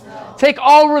 Take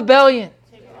all rebellion.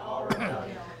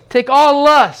 Take all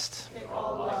lust.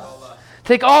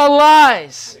 Take all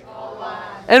lies.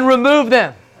 And remove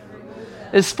them.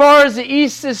 As far as the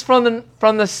east is from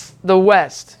the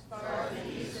west.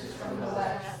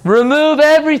 Remove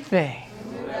everything.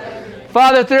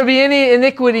 Father, if there be any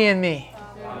iniquity in me,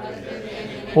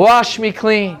 wash me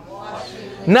clean.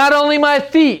 Not only my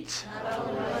feet,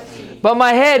 but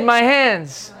my head, my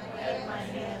hands,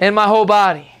 and my whole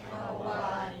body.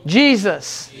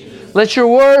 Jesus, let your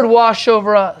word wash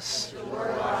over us.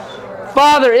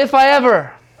 Father, if I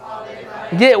ever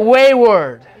get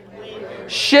wayward,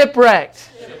 shipwrecked,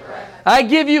 I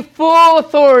give you full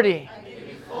authority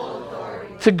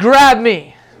to grab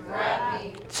me,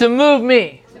 to move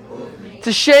me,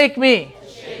 to shake me,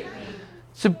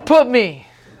 to put me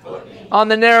on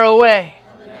the narrow way.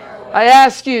 I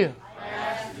ask you,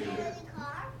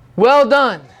 well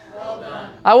done.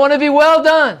 I want to be well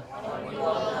done.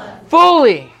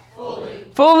 Fully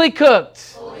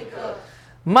cooked.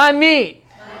 My meat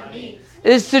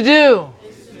is to do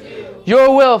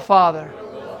your will, Father.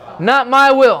 Not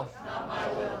my will,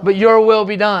 but your will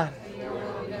be done.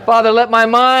 Father, let my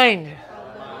mind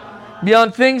be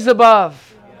on things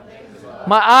above.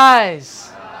 My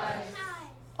eyes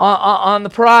on the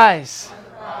prize.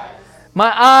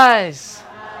 My eyes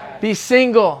be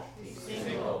single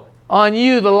on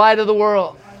you, the light of the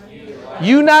world.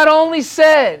 You not only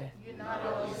said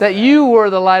that you were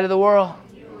the light of the world,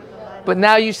 but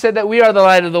now you said that we are the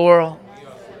light of the world.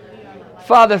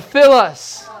 Father, fill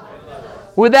us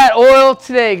with that oil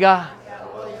today, God.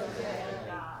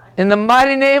 In the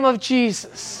mighty name of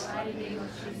Jesus,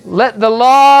 let the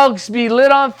logs be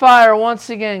lit on fire once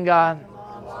again, God.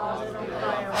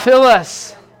 Fill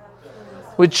us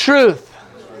with truth.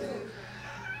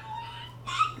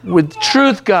 With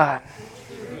truth, God.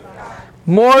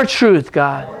 More truth,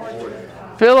 God.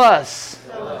 Fill us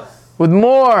with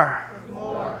more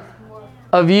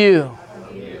of you.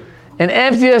 And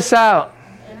empty us out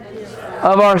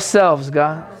of ourselves,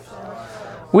 God.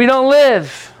 We don't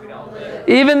live,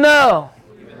 even though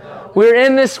we're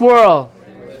in this world.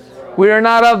 We are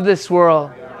not of this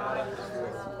world.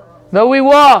 Though we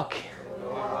walk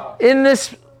in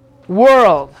this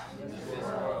world,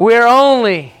 we are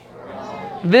only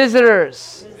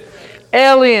visitors,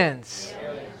 aliens.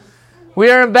 We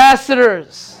are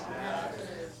ambassadors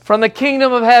from the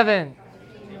kingdom of heaven.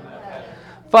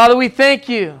 Father, we thank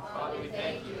you.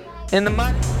 In the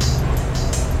mighty